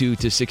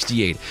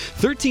 72-68.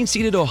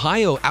 13-seeded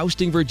Ohio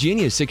ousting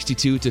Virginia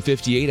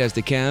 62-58 as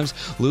the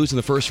Cavs lose in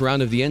the first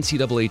round of the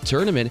NCAA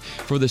tournament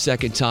for the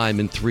second time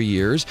in 3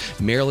 years.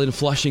 Maryland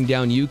flushing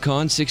down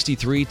UConn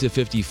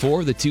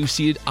 63-54. The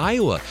 2-seeded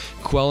Iowa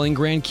quelling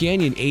Grand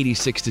Canyon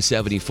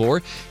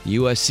 86-74.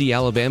 USC,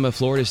 Alabama,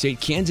 Florida State,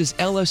 Kansas,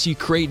 LSU,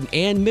 Creighton,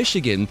 and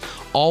Michigan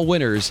all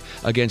winners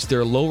against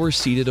their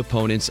lower-seeded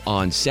opponents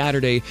on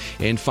Saturday.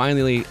 And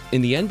finally,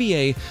 in the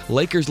NBA,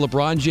 Lakers'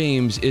 LeBron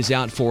James is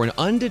out for an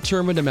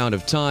undetermined amount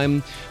of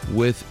time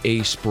with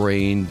a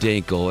sprained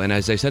ankle. And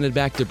as I send it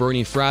back to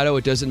Bernie Fratto,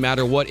 it doesn't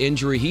matter what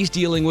injury he's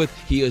dealing with,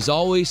 he is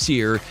always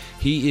here.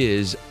 He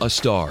is a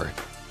star.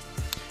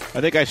 I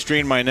think I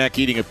strained my neck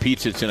eating a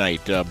pizza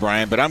tonight,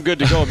 Brian, but I'm good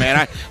to go,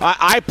 man.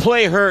 I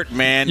play hurt,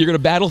 man. You're going to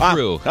battle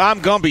through. I'm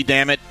Gumby,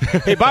 damn it.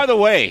 Hey, by the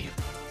way,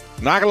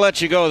 not going to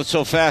let you go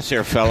so fast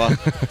here, fella.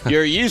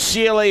 Your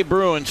UCLA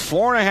Bruins,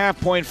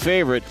 4.5-point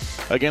favorite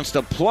against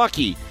a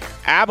plucky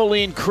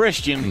Abilene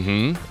Christian.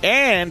 Mm-hmm.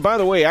 And, by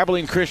the way,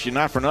 Abilene Christian,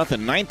 not for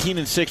nothing,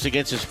 19-6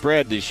 against the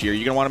spread this year.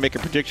 You going to want to make a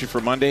prediction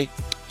for Monday?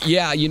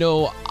 Yeah,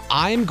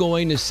 I'm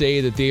going to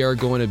say that they are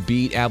going to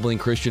beat Abilene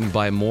Christian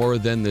by more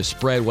than the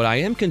spread. What I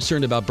am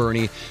concerned about,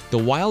 Bernie, the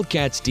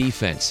Wildcats'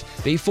 defense.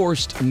 They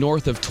forced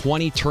north of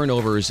 20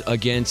 turnovers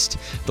against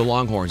the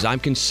Longhorns. I'm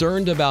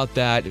concerned about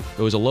that. It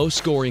was a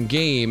low-scoring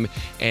game,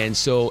 and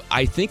so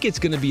I think it's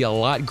going to be a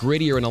lot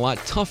grittier and a lot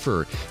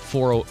tougher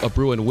for a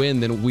Bruin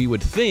win than we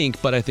would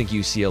think, but I think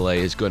UCLA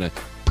is going to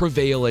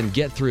prevail and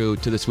get through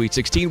to the Sweet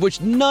 16, which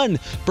none,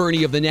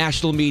 Bernie, of the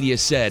national media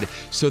said.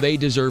 So they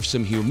deserve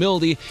some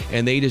humility,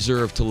 and they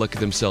deserve to look at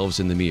themselves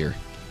in the mirror.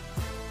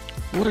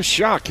 What a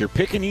shock! You're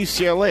picking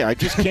UCLA. I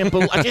just can't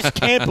believe. I just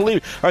can't believe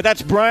it. All right,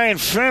 that's Brian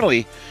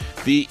Fenley,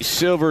 the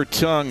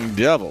Silver-Tongued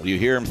Devil. You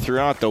hear him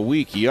throughout the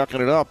week,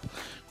 yucking it up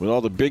with all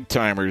the big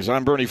timers.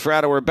 I'm Bernie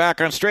Fratto. We're back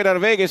on Straight Out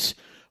of Vegas,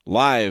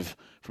 live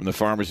from the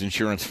Farmers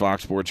Insurance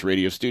Fox Sports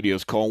Radio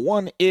studios. Call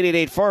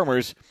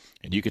 1-888-FARMERS.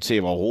 And you could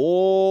save a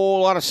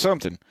whole lot of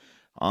something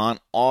on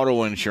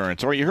auto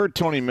insurance. Or you heard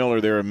Tony Miller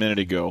there a minute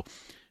ago.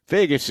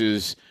 Vegas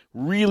is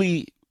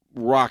really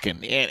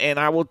rocking. And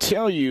I will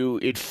tell you,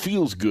 it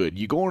feels good.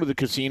 You go into the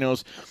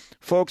casinos.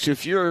 Folks,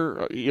 if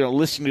you're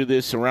listening to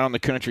this around the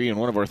country in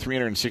one of our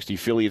 360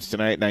 affiliates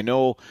tonight, and I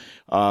know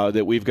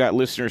that we've got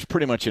listeners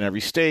pretty much in every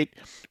state.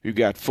 We've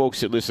got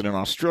folks that listen in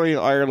Australia,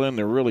 Ireland.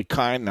 They're really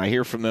kind, and I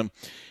hear from them.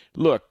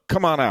 Look,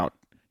 come on out.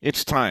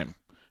 It's time.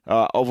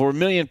 Over 1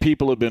 million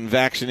people have been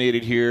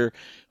vaccinated here.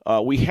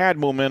 We had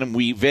momentum.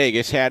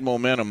 Vegas had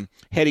momentum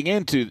heading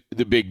into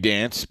the big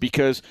dance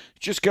because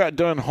just got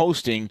done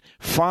hosting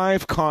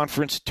 5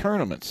 conference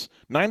tournaments.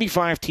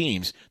 95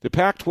 teams. The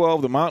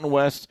Pac-12, the Mountain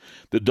West,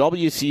 the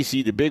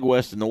WCC, the Big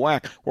West, and the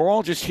WAC were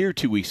all just here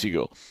 2 weeks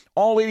ago.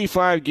 All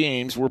 85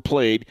 games were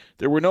played.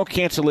 There were no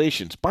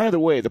cancellations. By the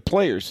way, the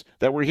players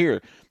that were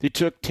here, they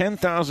took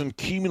 10,000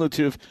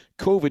 cumulative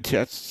COVID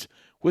tests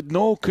with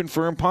no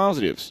confirmed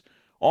positives.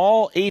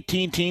 All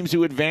 18 teams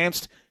who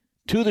advanced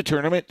to the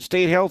tournament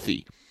stayed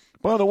healthy.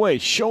 By the way,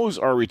 shows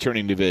are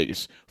returning to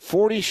Vegas.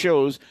 40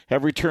 shows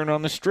have returned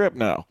on the Strip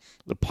now.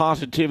 The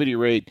positivity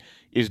rate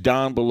is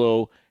down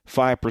below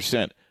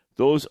 5%.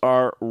 Those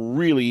are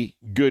really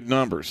good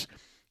numbers.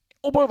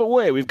 Oh, by the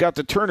way, we've got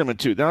the tournament,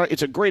 too. Now,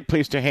 it's a great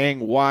place to hang,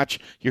 watch.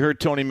 You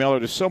heard Tony Miller.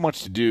 There's so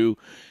much to do.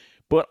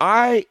 But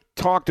I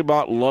talked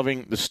about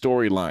loving the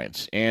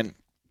storylines, and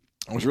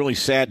I was really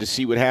sad to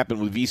see what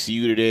happened with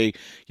VCU today.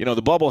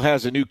 The bubble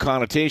has a new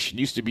connotation.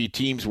 Used to be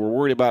teams were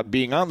worried about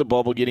being on the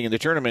bubble, getting in the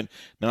tournament.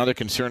 Now they're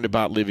concerned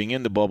about living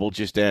in the bubble.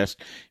 Just ask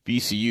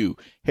VCU.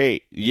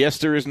 Hey, yes,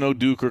 there is no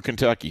Duke or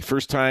Kentucky.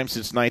 First time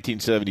since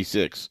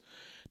 1976.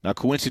 Now,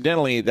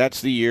 coincidentally,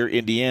 that's the year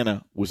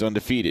Indiana was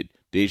undefeated.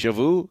 Deja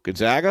vu,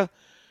 Gonzaga.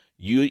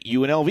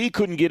 UNLV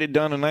couldn't get it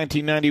done in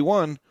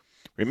 1991.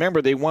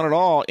 Remember, they won it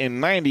all in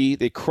 90.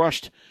 They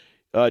crushed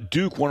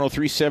Duke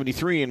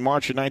 103-73 in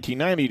March of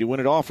 1990 to win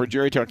it all for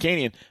Jerry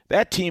Tarkanian.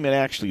 That team had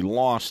actually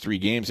lost 3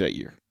 games that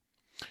year.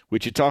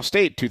 Wichita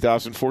State,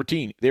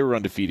 2014, they were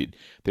undefeated.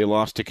 They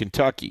lost to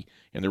Kentucky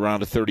in the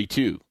round of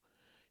 32.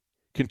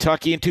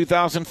 Kentucky in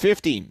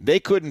 2015, they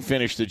couldn't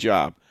finish the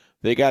job.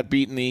 They got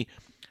beaten the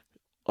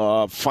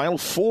Final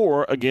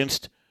Four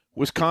against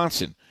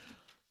Wisconsin.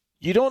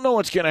 You don't know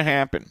what's going to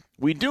happen.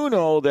 We do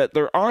know that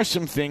there are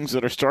some things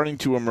that are starting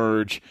to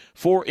emerge.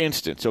 For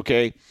instance,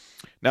 okay,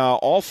 now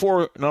all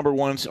 4 number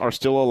ones are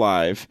still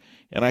alive,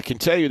 And I can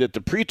tell you that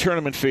the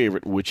pre-tournament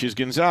favorite, which is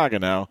Gonzaga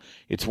now,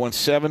 it's won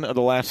 7 of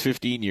the last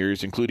 15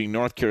 years, including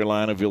North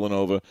Carolina,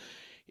 Villanova.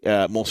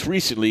 Most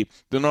recently,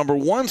 the number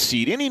 1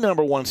 seed, any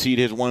number 1 seed,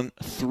 has won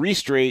 3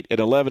 straight at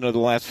 11 of the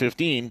last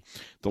 15.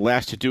 The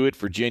last to do it,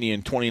 Virginia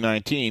in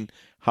 2019.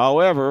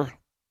 However,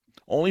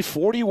 only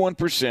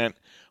 41%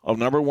 of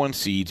number 1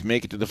 seeds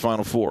make it to the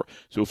Final Four.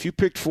 So if you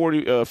picked 4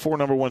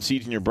 number 1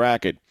 seeds in your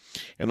bracket,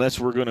 unless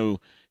we're going to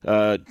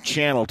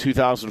channel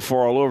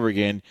 2004 all over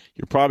again,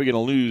 you're probably going to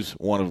lose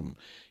one of them.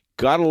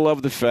 Gotta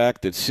love the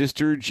fact that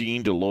Sister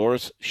Jean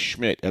Dolores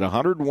Schmidt, at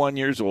 101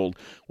 years old,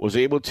 was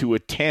able to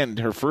attend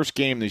her first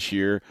game this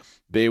year.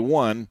 They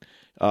won,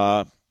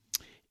 and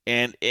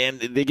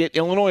they get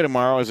Illinois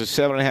tomorrow as a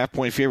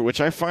 7.5-point favorite, which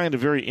I find a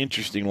very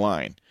interesting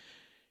line.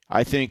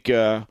 I think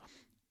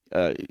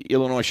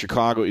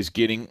Illinois-Chicago is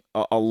getting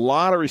a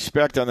lot of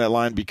respect on that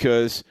line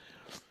because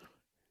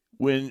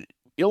when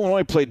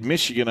Illinois played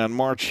Michigan on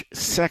March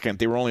 2nd,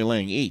 they were only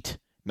laying 8.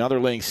 Now they're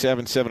laying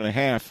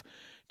 7.5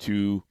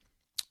 to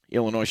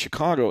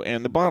Illinois-Chicago.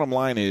 And the bottom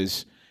line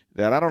is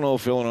that I don't know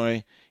if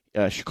Illinois,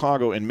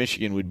 Chicago, and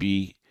Michigan would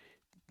be,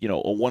 a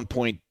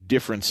 1-point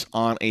difference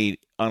on a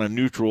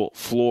neutral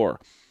floor.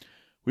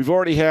 We've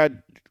already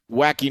had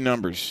wacky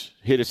numbers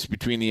hit us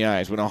between the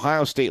eyes. When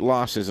Ohio State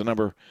lost as a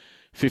number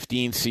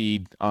 15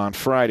 seed on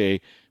Friday,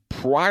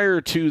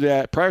 prior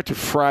to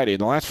Friday, in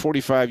the last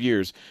 45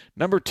 years,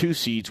 number 2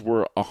 seeds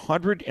were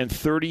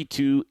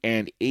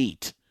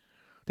 132-8.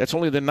 That's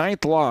only the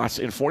 9th loss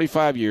in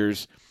 45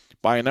 years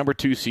by a number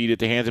 2 seed at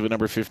the hands of a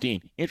number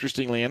 15.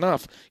 Interestingly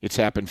enough, it's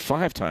happened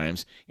 5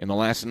 times in the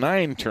last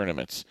 9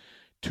 tournaments.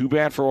 Too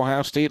bad for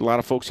Ohio State. A lot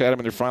of folks had them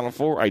in their Final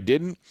Four. I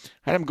didn't.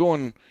 I had them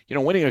going,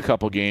 winning a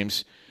couple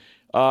games.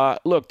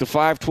 Look, the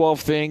 5-12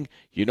 thing,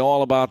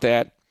 all about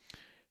that.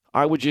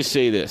 I would just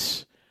say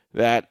this,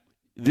 that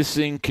this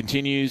thing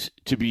continues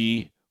to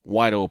be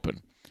wide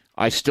open.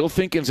 I still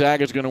think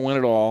Gonzaga is going to win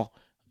it all.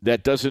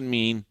 That doesn't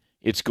mean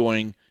it's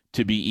going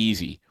to be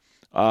easy.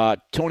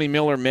 Tony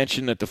Miller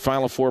mentioned that the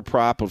Final Four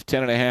prop of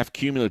 10.5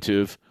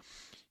 cumulative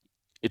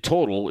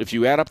total, if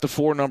you add up the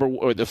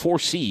 4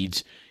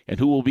 seeds and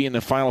who will be in the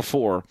Final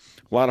Four,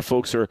 a lot of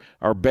folks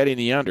are betting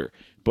the under.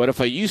 But if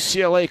a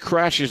UCLA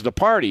crashes the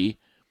party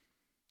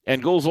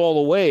and goes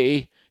all the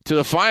way to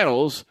the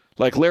finals,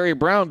 like Larry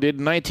Brown did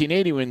in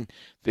 1980 when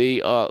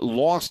they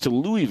lost to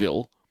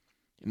Louisville,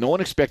 no one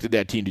expected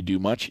that team to do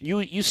much.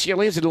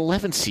 UCLA is an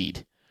 11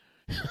 seed.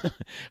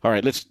 All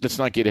right, let's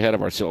not get ahead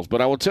of ourselves. But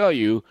I will tell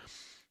you,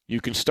 you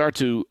can start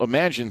to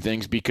imagine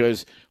things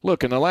because,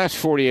 look, in the last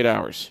 48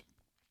 hours,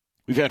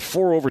 we've had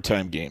 4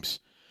 overtime games.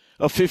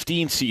 A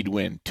 15-seed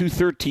win, 2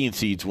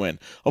 13-seeds win,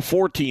 a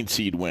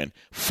 14-seed win,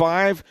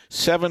 5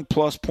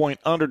 7-plus point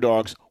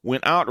underdogs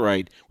win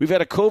outright. We've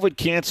had a COVID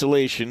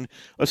cancellation,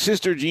 a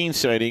Sister Jean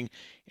sighting,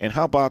 and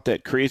how about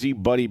that crazy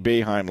Buddy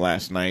Boeheim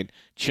last night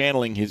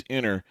channeling his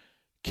inner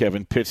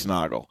Kevin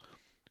Pittsnoggle.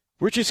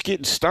 We're just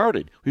getting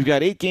started. We've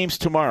got 8 games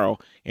tomorrow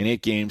and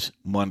 8 games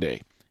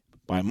Monday.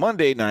 By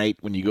Monday night,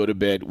 when you go to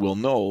bed, we'll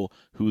know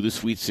who the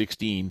Sweet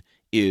 16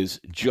 is,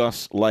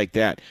 just like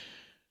that.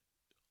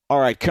 All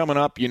right, coming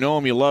up, you know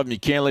them, you love them, you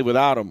can't live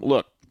without them.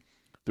 Look,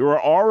 there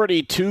are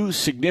already 2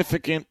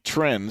 significant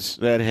trends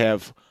that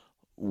have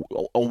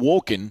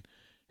awoken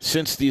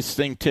since this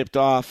thing tipped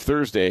off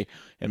Thursday,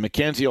 and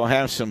Mackenzie will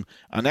have some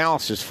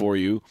analysis for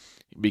you.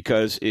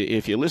 Because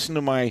if you listen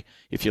to my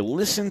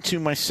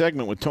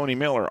segment with Tony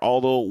Miller,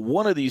 although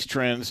one of these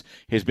trends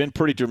has been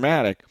pretty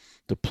dramatic,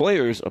 the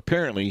players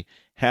apparently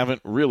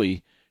haven't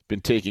really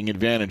been taking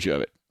advantage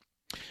of it.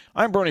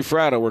 I'm Bernie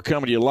Fratto. We're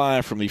coming to you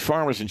live from the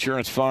Farmers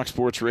Insurance Fox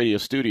Sports Radio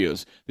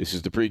studios. This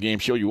is the pregame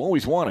show you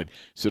always wanted,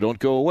 so don't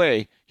go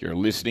away. You're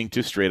listening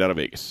to Straight Outta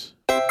Vegas.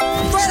 Straight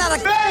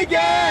Outta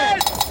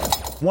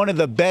Vegas! One of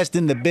the best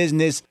in the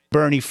business,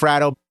 Bernie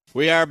Fratto.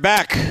 We are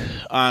back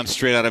on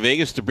Straight Outta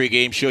Vegas, the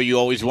pregame show you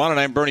always wanted.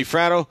 I'm Bernie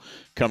Fratto,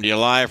 coming to you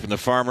live from the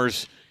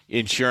Farmers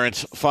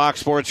Insurance Fox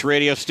Sports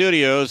Radio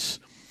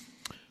studios.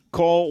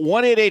 Call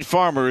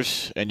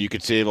 1-888-FARMERS, and you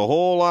could save a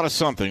whole lot of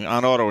something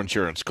on auto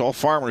insurance. Call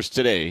Farmers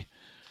today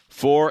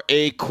for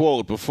a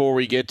quote. Before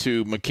we get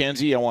to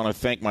Mackenzie, I want to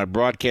thank my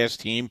broadcast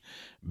team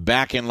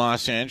back in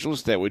Los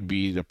Angeles. That would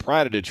be the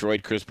Pride of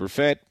Detroit, Chris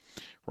Perfett,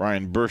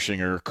 Ryan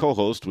Bershinger,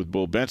 co-host with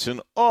Bo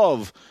Benson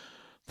of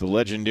the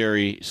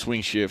legendary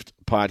Swing Shift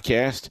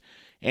podcast.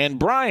 And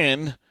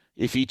Brian,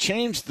 if he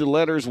changed the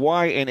letters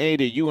Y and A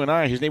to U and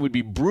I, his name would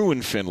be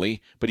Bruin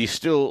Finley, but he's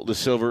still the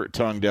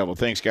Silver-Tongued Devil.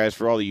 Thanks, guys,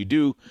 for all that you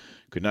do.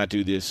 Could not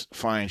do this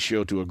fine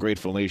show to a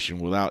grateful nation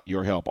without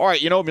your help. All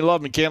right, you know me,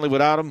 love me, can't live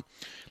without him.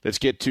 Let's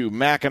get to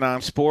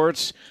Mackinon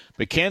Sports.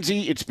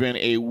 Mackenzie, it's been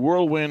a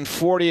whirlwind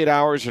 48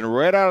 hours, and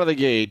right out of the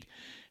gate,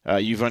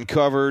 you've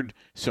uncovered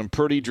some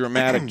pretty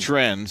dramatic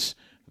trends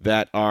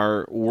that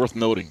are worth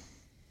noting.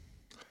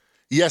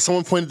 Yeah,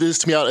 someone pointed this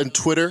to me out on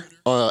Twitter.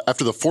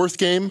 After the 4th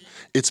game,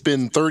 it's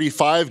been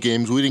 35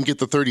 games. We didn't get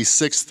the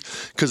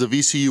 36th because of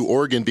ECU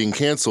Oregon being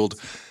canceled.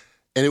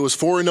 And it was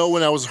 4-0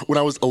 when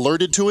I was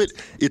alerted to it.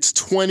 It's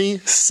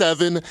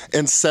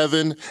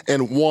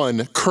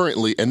 27-7-1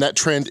 currently, and that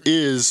trend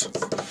is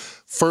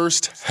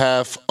first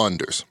half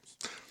unders.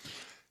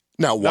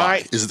 Now,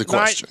 why is the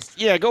question?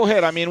 Yeah, go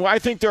ahead. I mean, I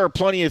think there are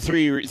plenty of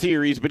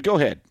theories, but go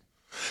ahead.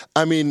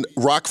 I mean,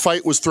 rock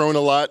fight was thrown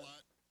a lot.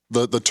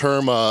 The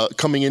term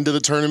coming into the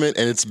tournament,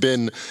 and it's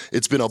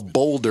been a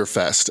boulder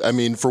fest. I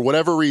mean, for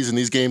whatever reason,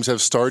 these games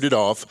have started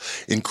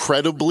off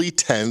incredibly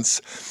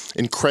tense,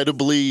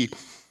 incredibly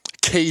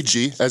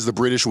cagey, as the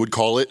British would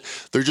call it.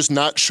 They're just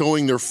not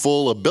showing their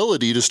full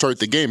ability to start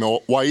the game.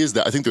 Why is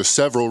that? I think there's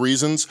several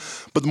reasons,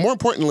 but more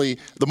importantly,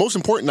 the most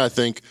important, I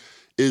think,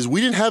 is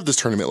we didn't have this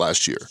tournament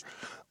last year.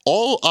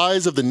 All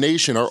eyes of the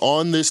nation are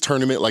on this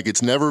tournament like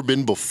it's never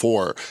been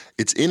before.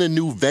 It's in a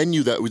new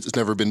venue that it's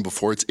never been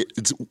before.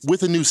 It's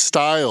with a new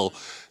style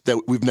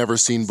that we've never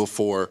seen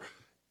before.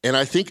 And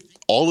I think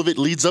all of it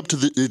leads up to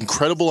the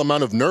incredible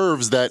amount of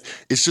nerves that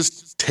it's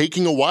just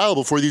taking a while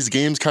before these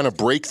games kind of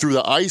break through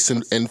the ice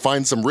and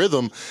find some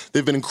rhythm.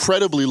 They've been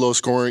incredibly low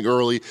scoring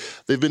early.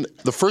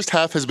 The first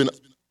half has been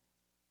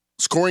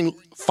scoring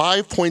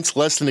 5 points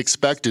less than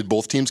expected,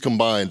 both teams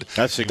combined.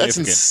 That's significant. That's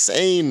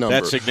insane number.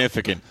 That's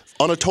significant.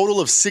 On a total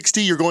of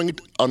 60, you're going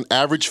on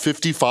average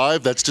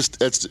 55.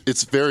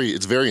 It's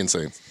very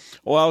insane.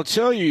 Well, I'll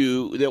tell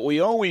you that we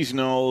always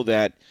know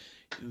that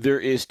there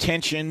is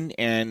tension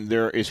and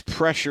there is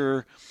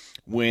pressure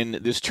when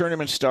this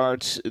tournament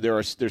starts.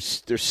 There's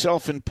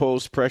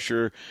self-imposed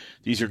pressure.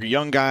 These are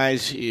young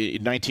guys,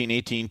 19,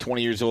 18,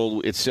 20 years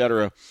old,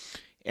 etc.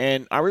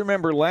 And I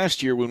remember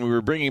last year when we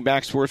were bringing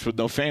back sports with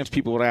no fans,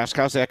 people would ask,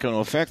 how's that going to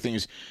affect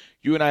things?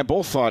 You and I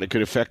both thought it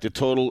could affect the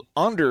total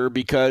under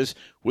because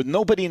with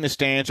nobody in the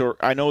stands, or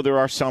I know there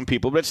are some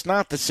people, but it's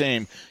not the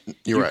same.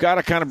 You've got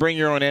to kind of bring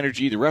your own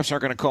energy. The refs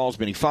aren't going to call as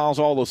many fouls,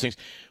 all those things.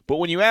 But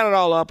when you add it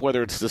all up,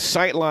 whether it's the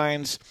sight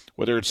lines,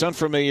 whether it's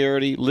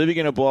unfamiliarity, living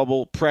in a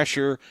bubble,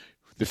 pressure,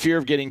 the fear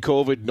of getting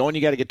COVID, knowing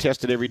you got to get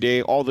tested every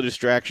day, all the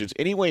distractions,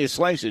 any way you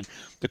slice it,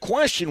 the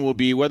question will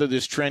be whether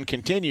this trend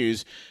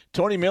continues.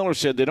 Tony Miller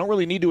said they don't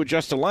really need to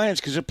adjust the lines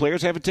because the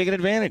players haven't taken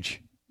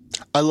advantage.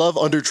 I love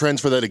under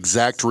trends for that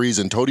exact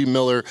reason. Tony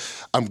Miller,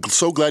 I'm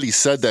so glad he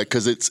said that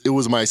because it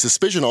was my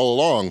suspicion all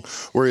along.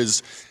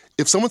 Whereas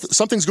if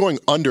something's going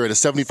under at a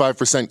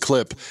 75%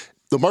 clip,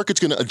 the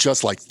market's going to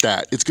adjust like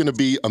that. It's going to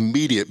be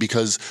immediate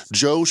because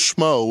Joe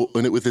Schmo,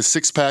 with his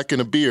six-pack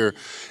and a beer,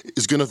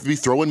 is going to be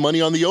throwing money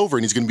on the over,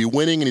 and he's going to be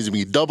winning, and he's going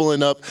to be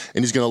doubling up,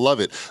 and he's going to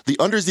love it. The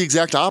under is the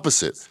exact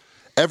opposite.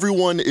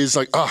 Everyone is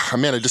like, oh,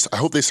 man, I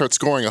hope they start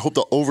scoring. I hope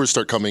the overs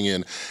start coming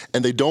in.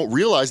 And they don't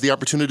realize the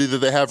opportunity that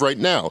they have right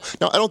now.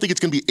 Now, I don't think it's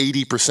going to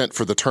be 80%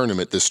 for the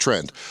tournament, this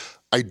trend.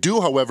 I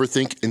do, however,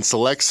 think in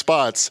select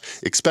spots,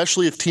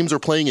 especially if teams are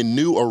playing in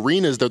new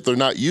arenas that they're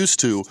not used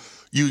to,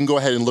 you can go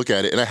ahead and look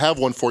at it. And I have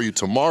one for you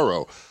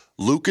tomorrow.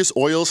 Lucas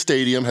Oil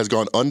Stadium has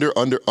gone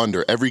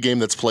under every game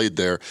that's played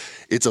there.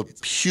 It's a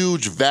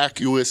huge,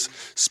 vacuous,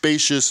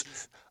 spacious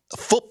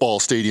football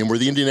stadium where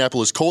the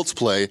Indianapolis Colts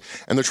play,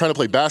 and they're trying to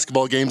play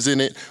basketball games in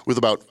it with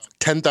about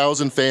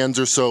 10,000 fans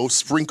or so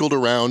sprinkled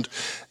around.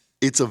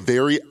 It's a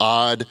very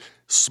odd,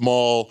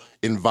 small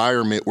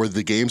environment where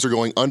the games are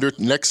going under.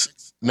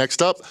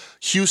 Next up,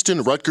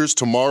 Houston, Rutgers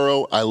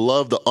tomorrow. I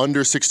love the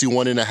under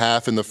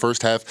 61.5 in the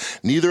first half.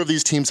 Neither of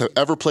these teams have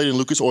ever played in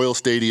Lucas Oil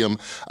Stadium.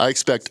 I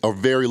expect a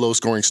very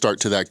low-scoring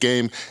start to that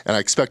game, and I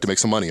expect to make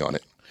some money on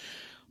it.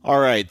 All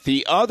right.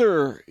 The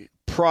other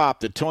prop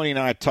that Tony and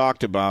I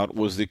talked about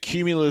was the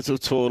cumulative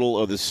total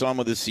of the sum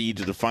of the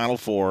seeds of the Final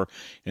Four.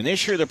 And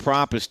this year the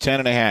prop is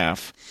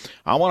 10.5.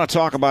 I want to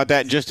talk about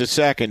that in just a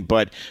second.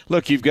 But,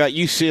 look, you've got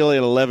UCLA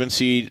at 11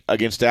 seed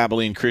against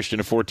Abilene Christian,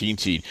 a 14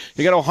 seed.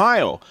 You got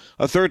Ohio,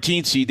 a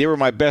 13 seed. They were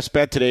my best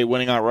bet today,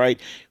 winning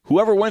outright.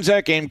 Whoever wins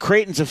that game,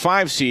 Creighton's a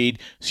 5 seed.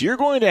 So you're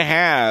going to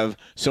have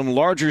some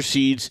larger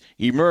seeds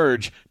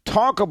emerge.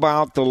 Talk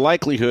about the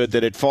likelihood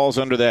that it falls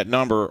under that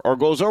number or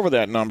goes over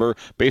that number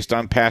based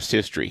on past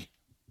history.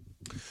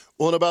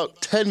 Well, in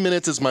about 10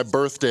 minutes is my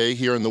birthday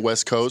here in the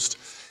West Coast,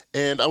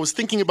 and I was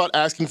thinking about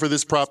asking for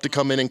this prop to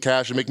come in and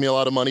cash and make me a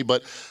lot of money,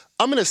 but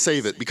I'm going to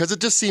save it because it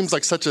just seems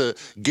like such a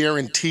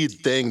guaranteed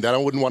thing that I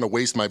wouldn't want to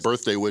waste my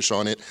birthday wish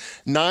on it.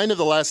 9 of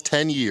the last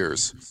 10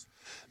 years,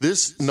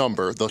 this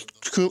number, the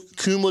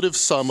cumulative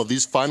sum of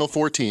these Final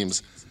Four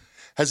teams,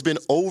 has been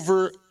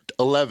over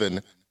 9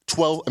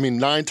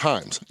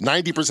 times,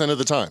 90% of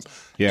the time.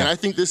 Yeah. And I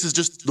think this is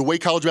just the way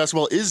college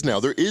basketball is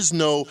now. There is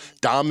no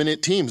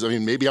dominant teams. I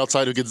mean, maybe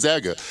outside of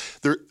Gonzaga.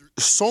 There's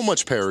so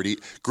much parity.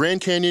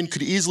 Grand Canyon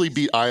could easily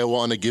beat Iowa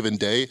on a given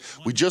day.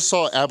 We just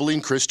saw Abilene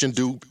Christian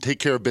take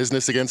care of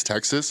business against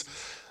Texas.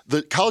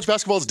 The college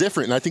basketball is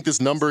different, and I think this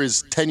number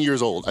is 10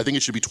 years old. I think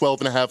it should be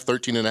 12.5,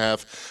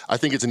 13.5. I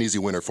think it's an easy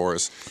winner for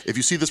us. If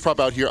you see this prop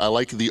out here, I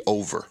like the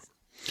over.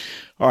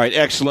 All right,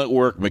 excellent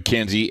work,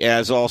 Mackenzie.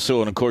 As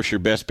also, and of course, your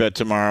best bet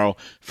tomorrow,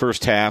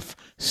 first half,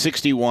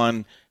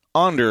 61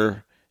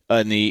 under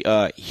in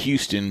the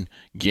Houston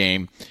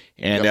game.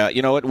 And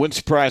you know, it wouldn't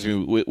surprise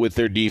me with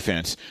their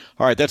defense.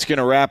 All right, that's going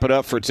to wrap it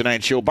up for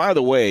tonight's show. By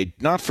the way,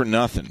 not for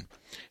nothing,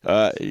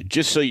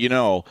 just so you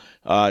know,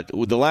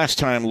 the last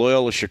time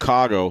Loyola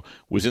Chicago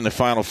was in the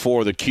Final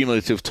Four, the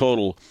cumulative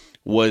total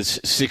was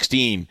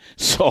 16.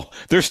 So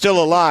they're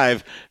still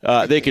alive.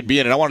 They could be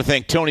in it. I want to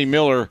thank Tony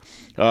Miller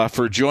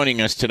for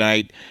joining us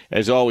tonight.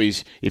 As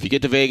always, if you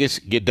get to Vegas,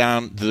 get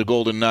down to the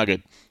Golden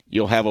Nugget.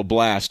 You'll have a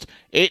blast.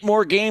 8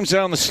 more games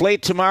on the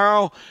slate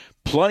tomorrow.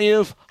 Plenty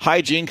of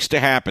hijinks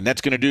to happen.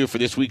 That's going to do it for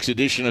this week's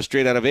edition of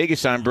Straight Outta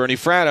Vegas. I'm Bernie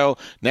Fratto.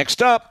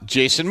 Next up,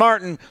 Jason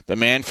Martin, the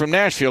man from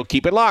Nashville.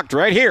 Keep it locked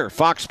right here,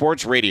 Fox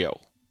Sports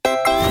Radio.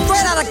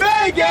 Straight Outta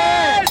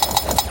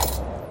Vegas!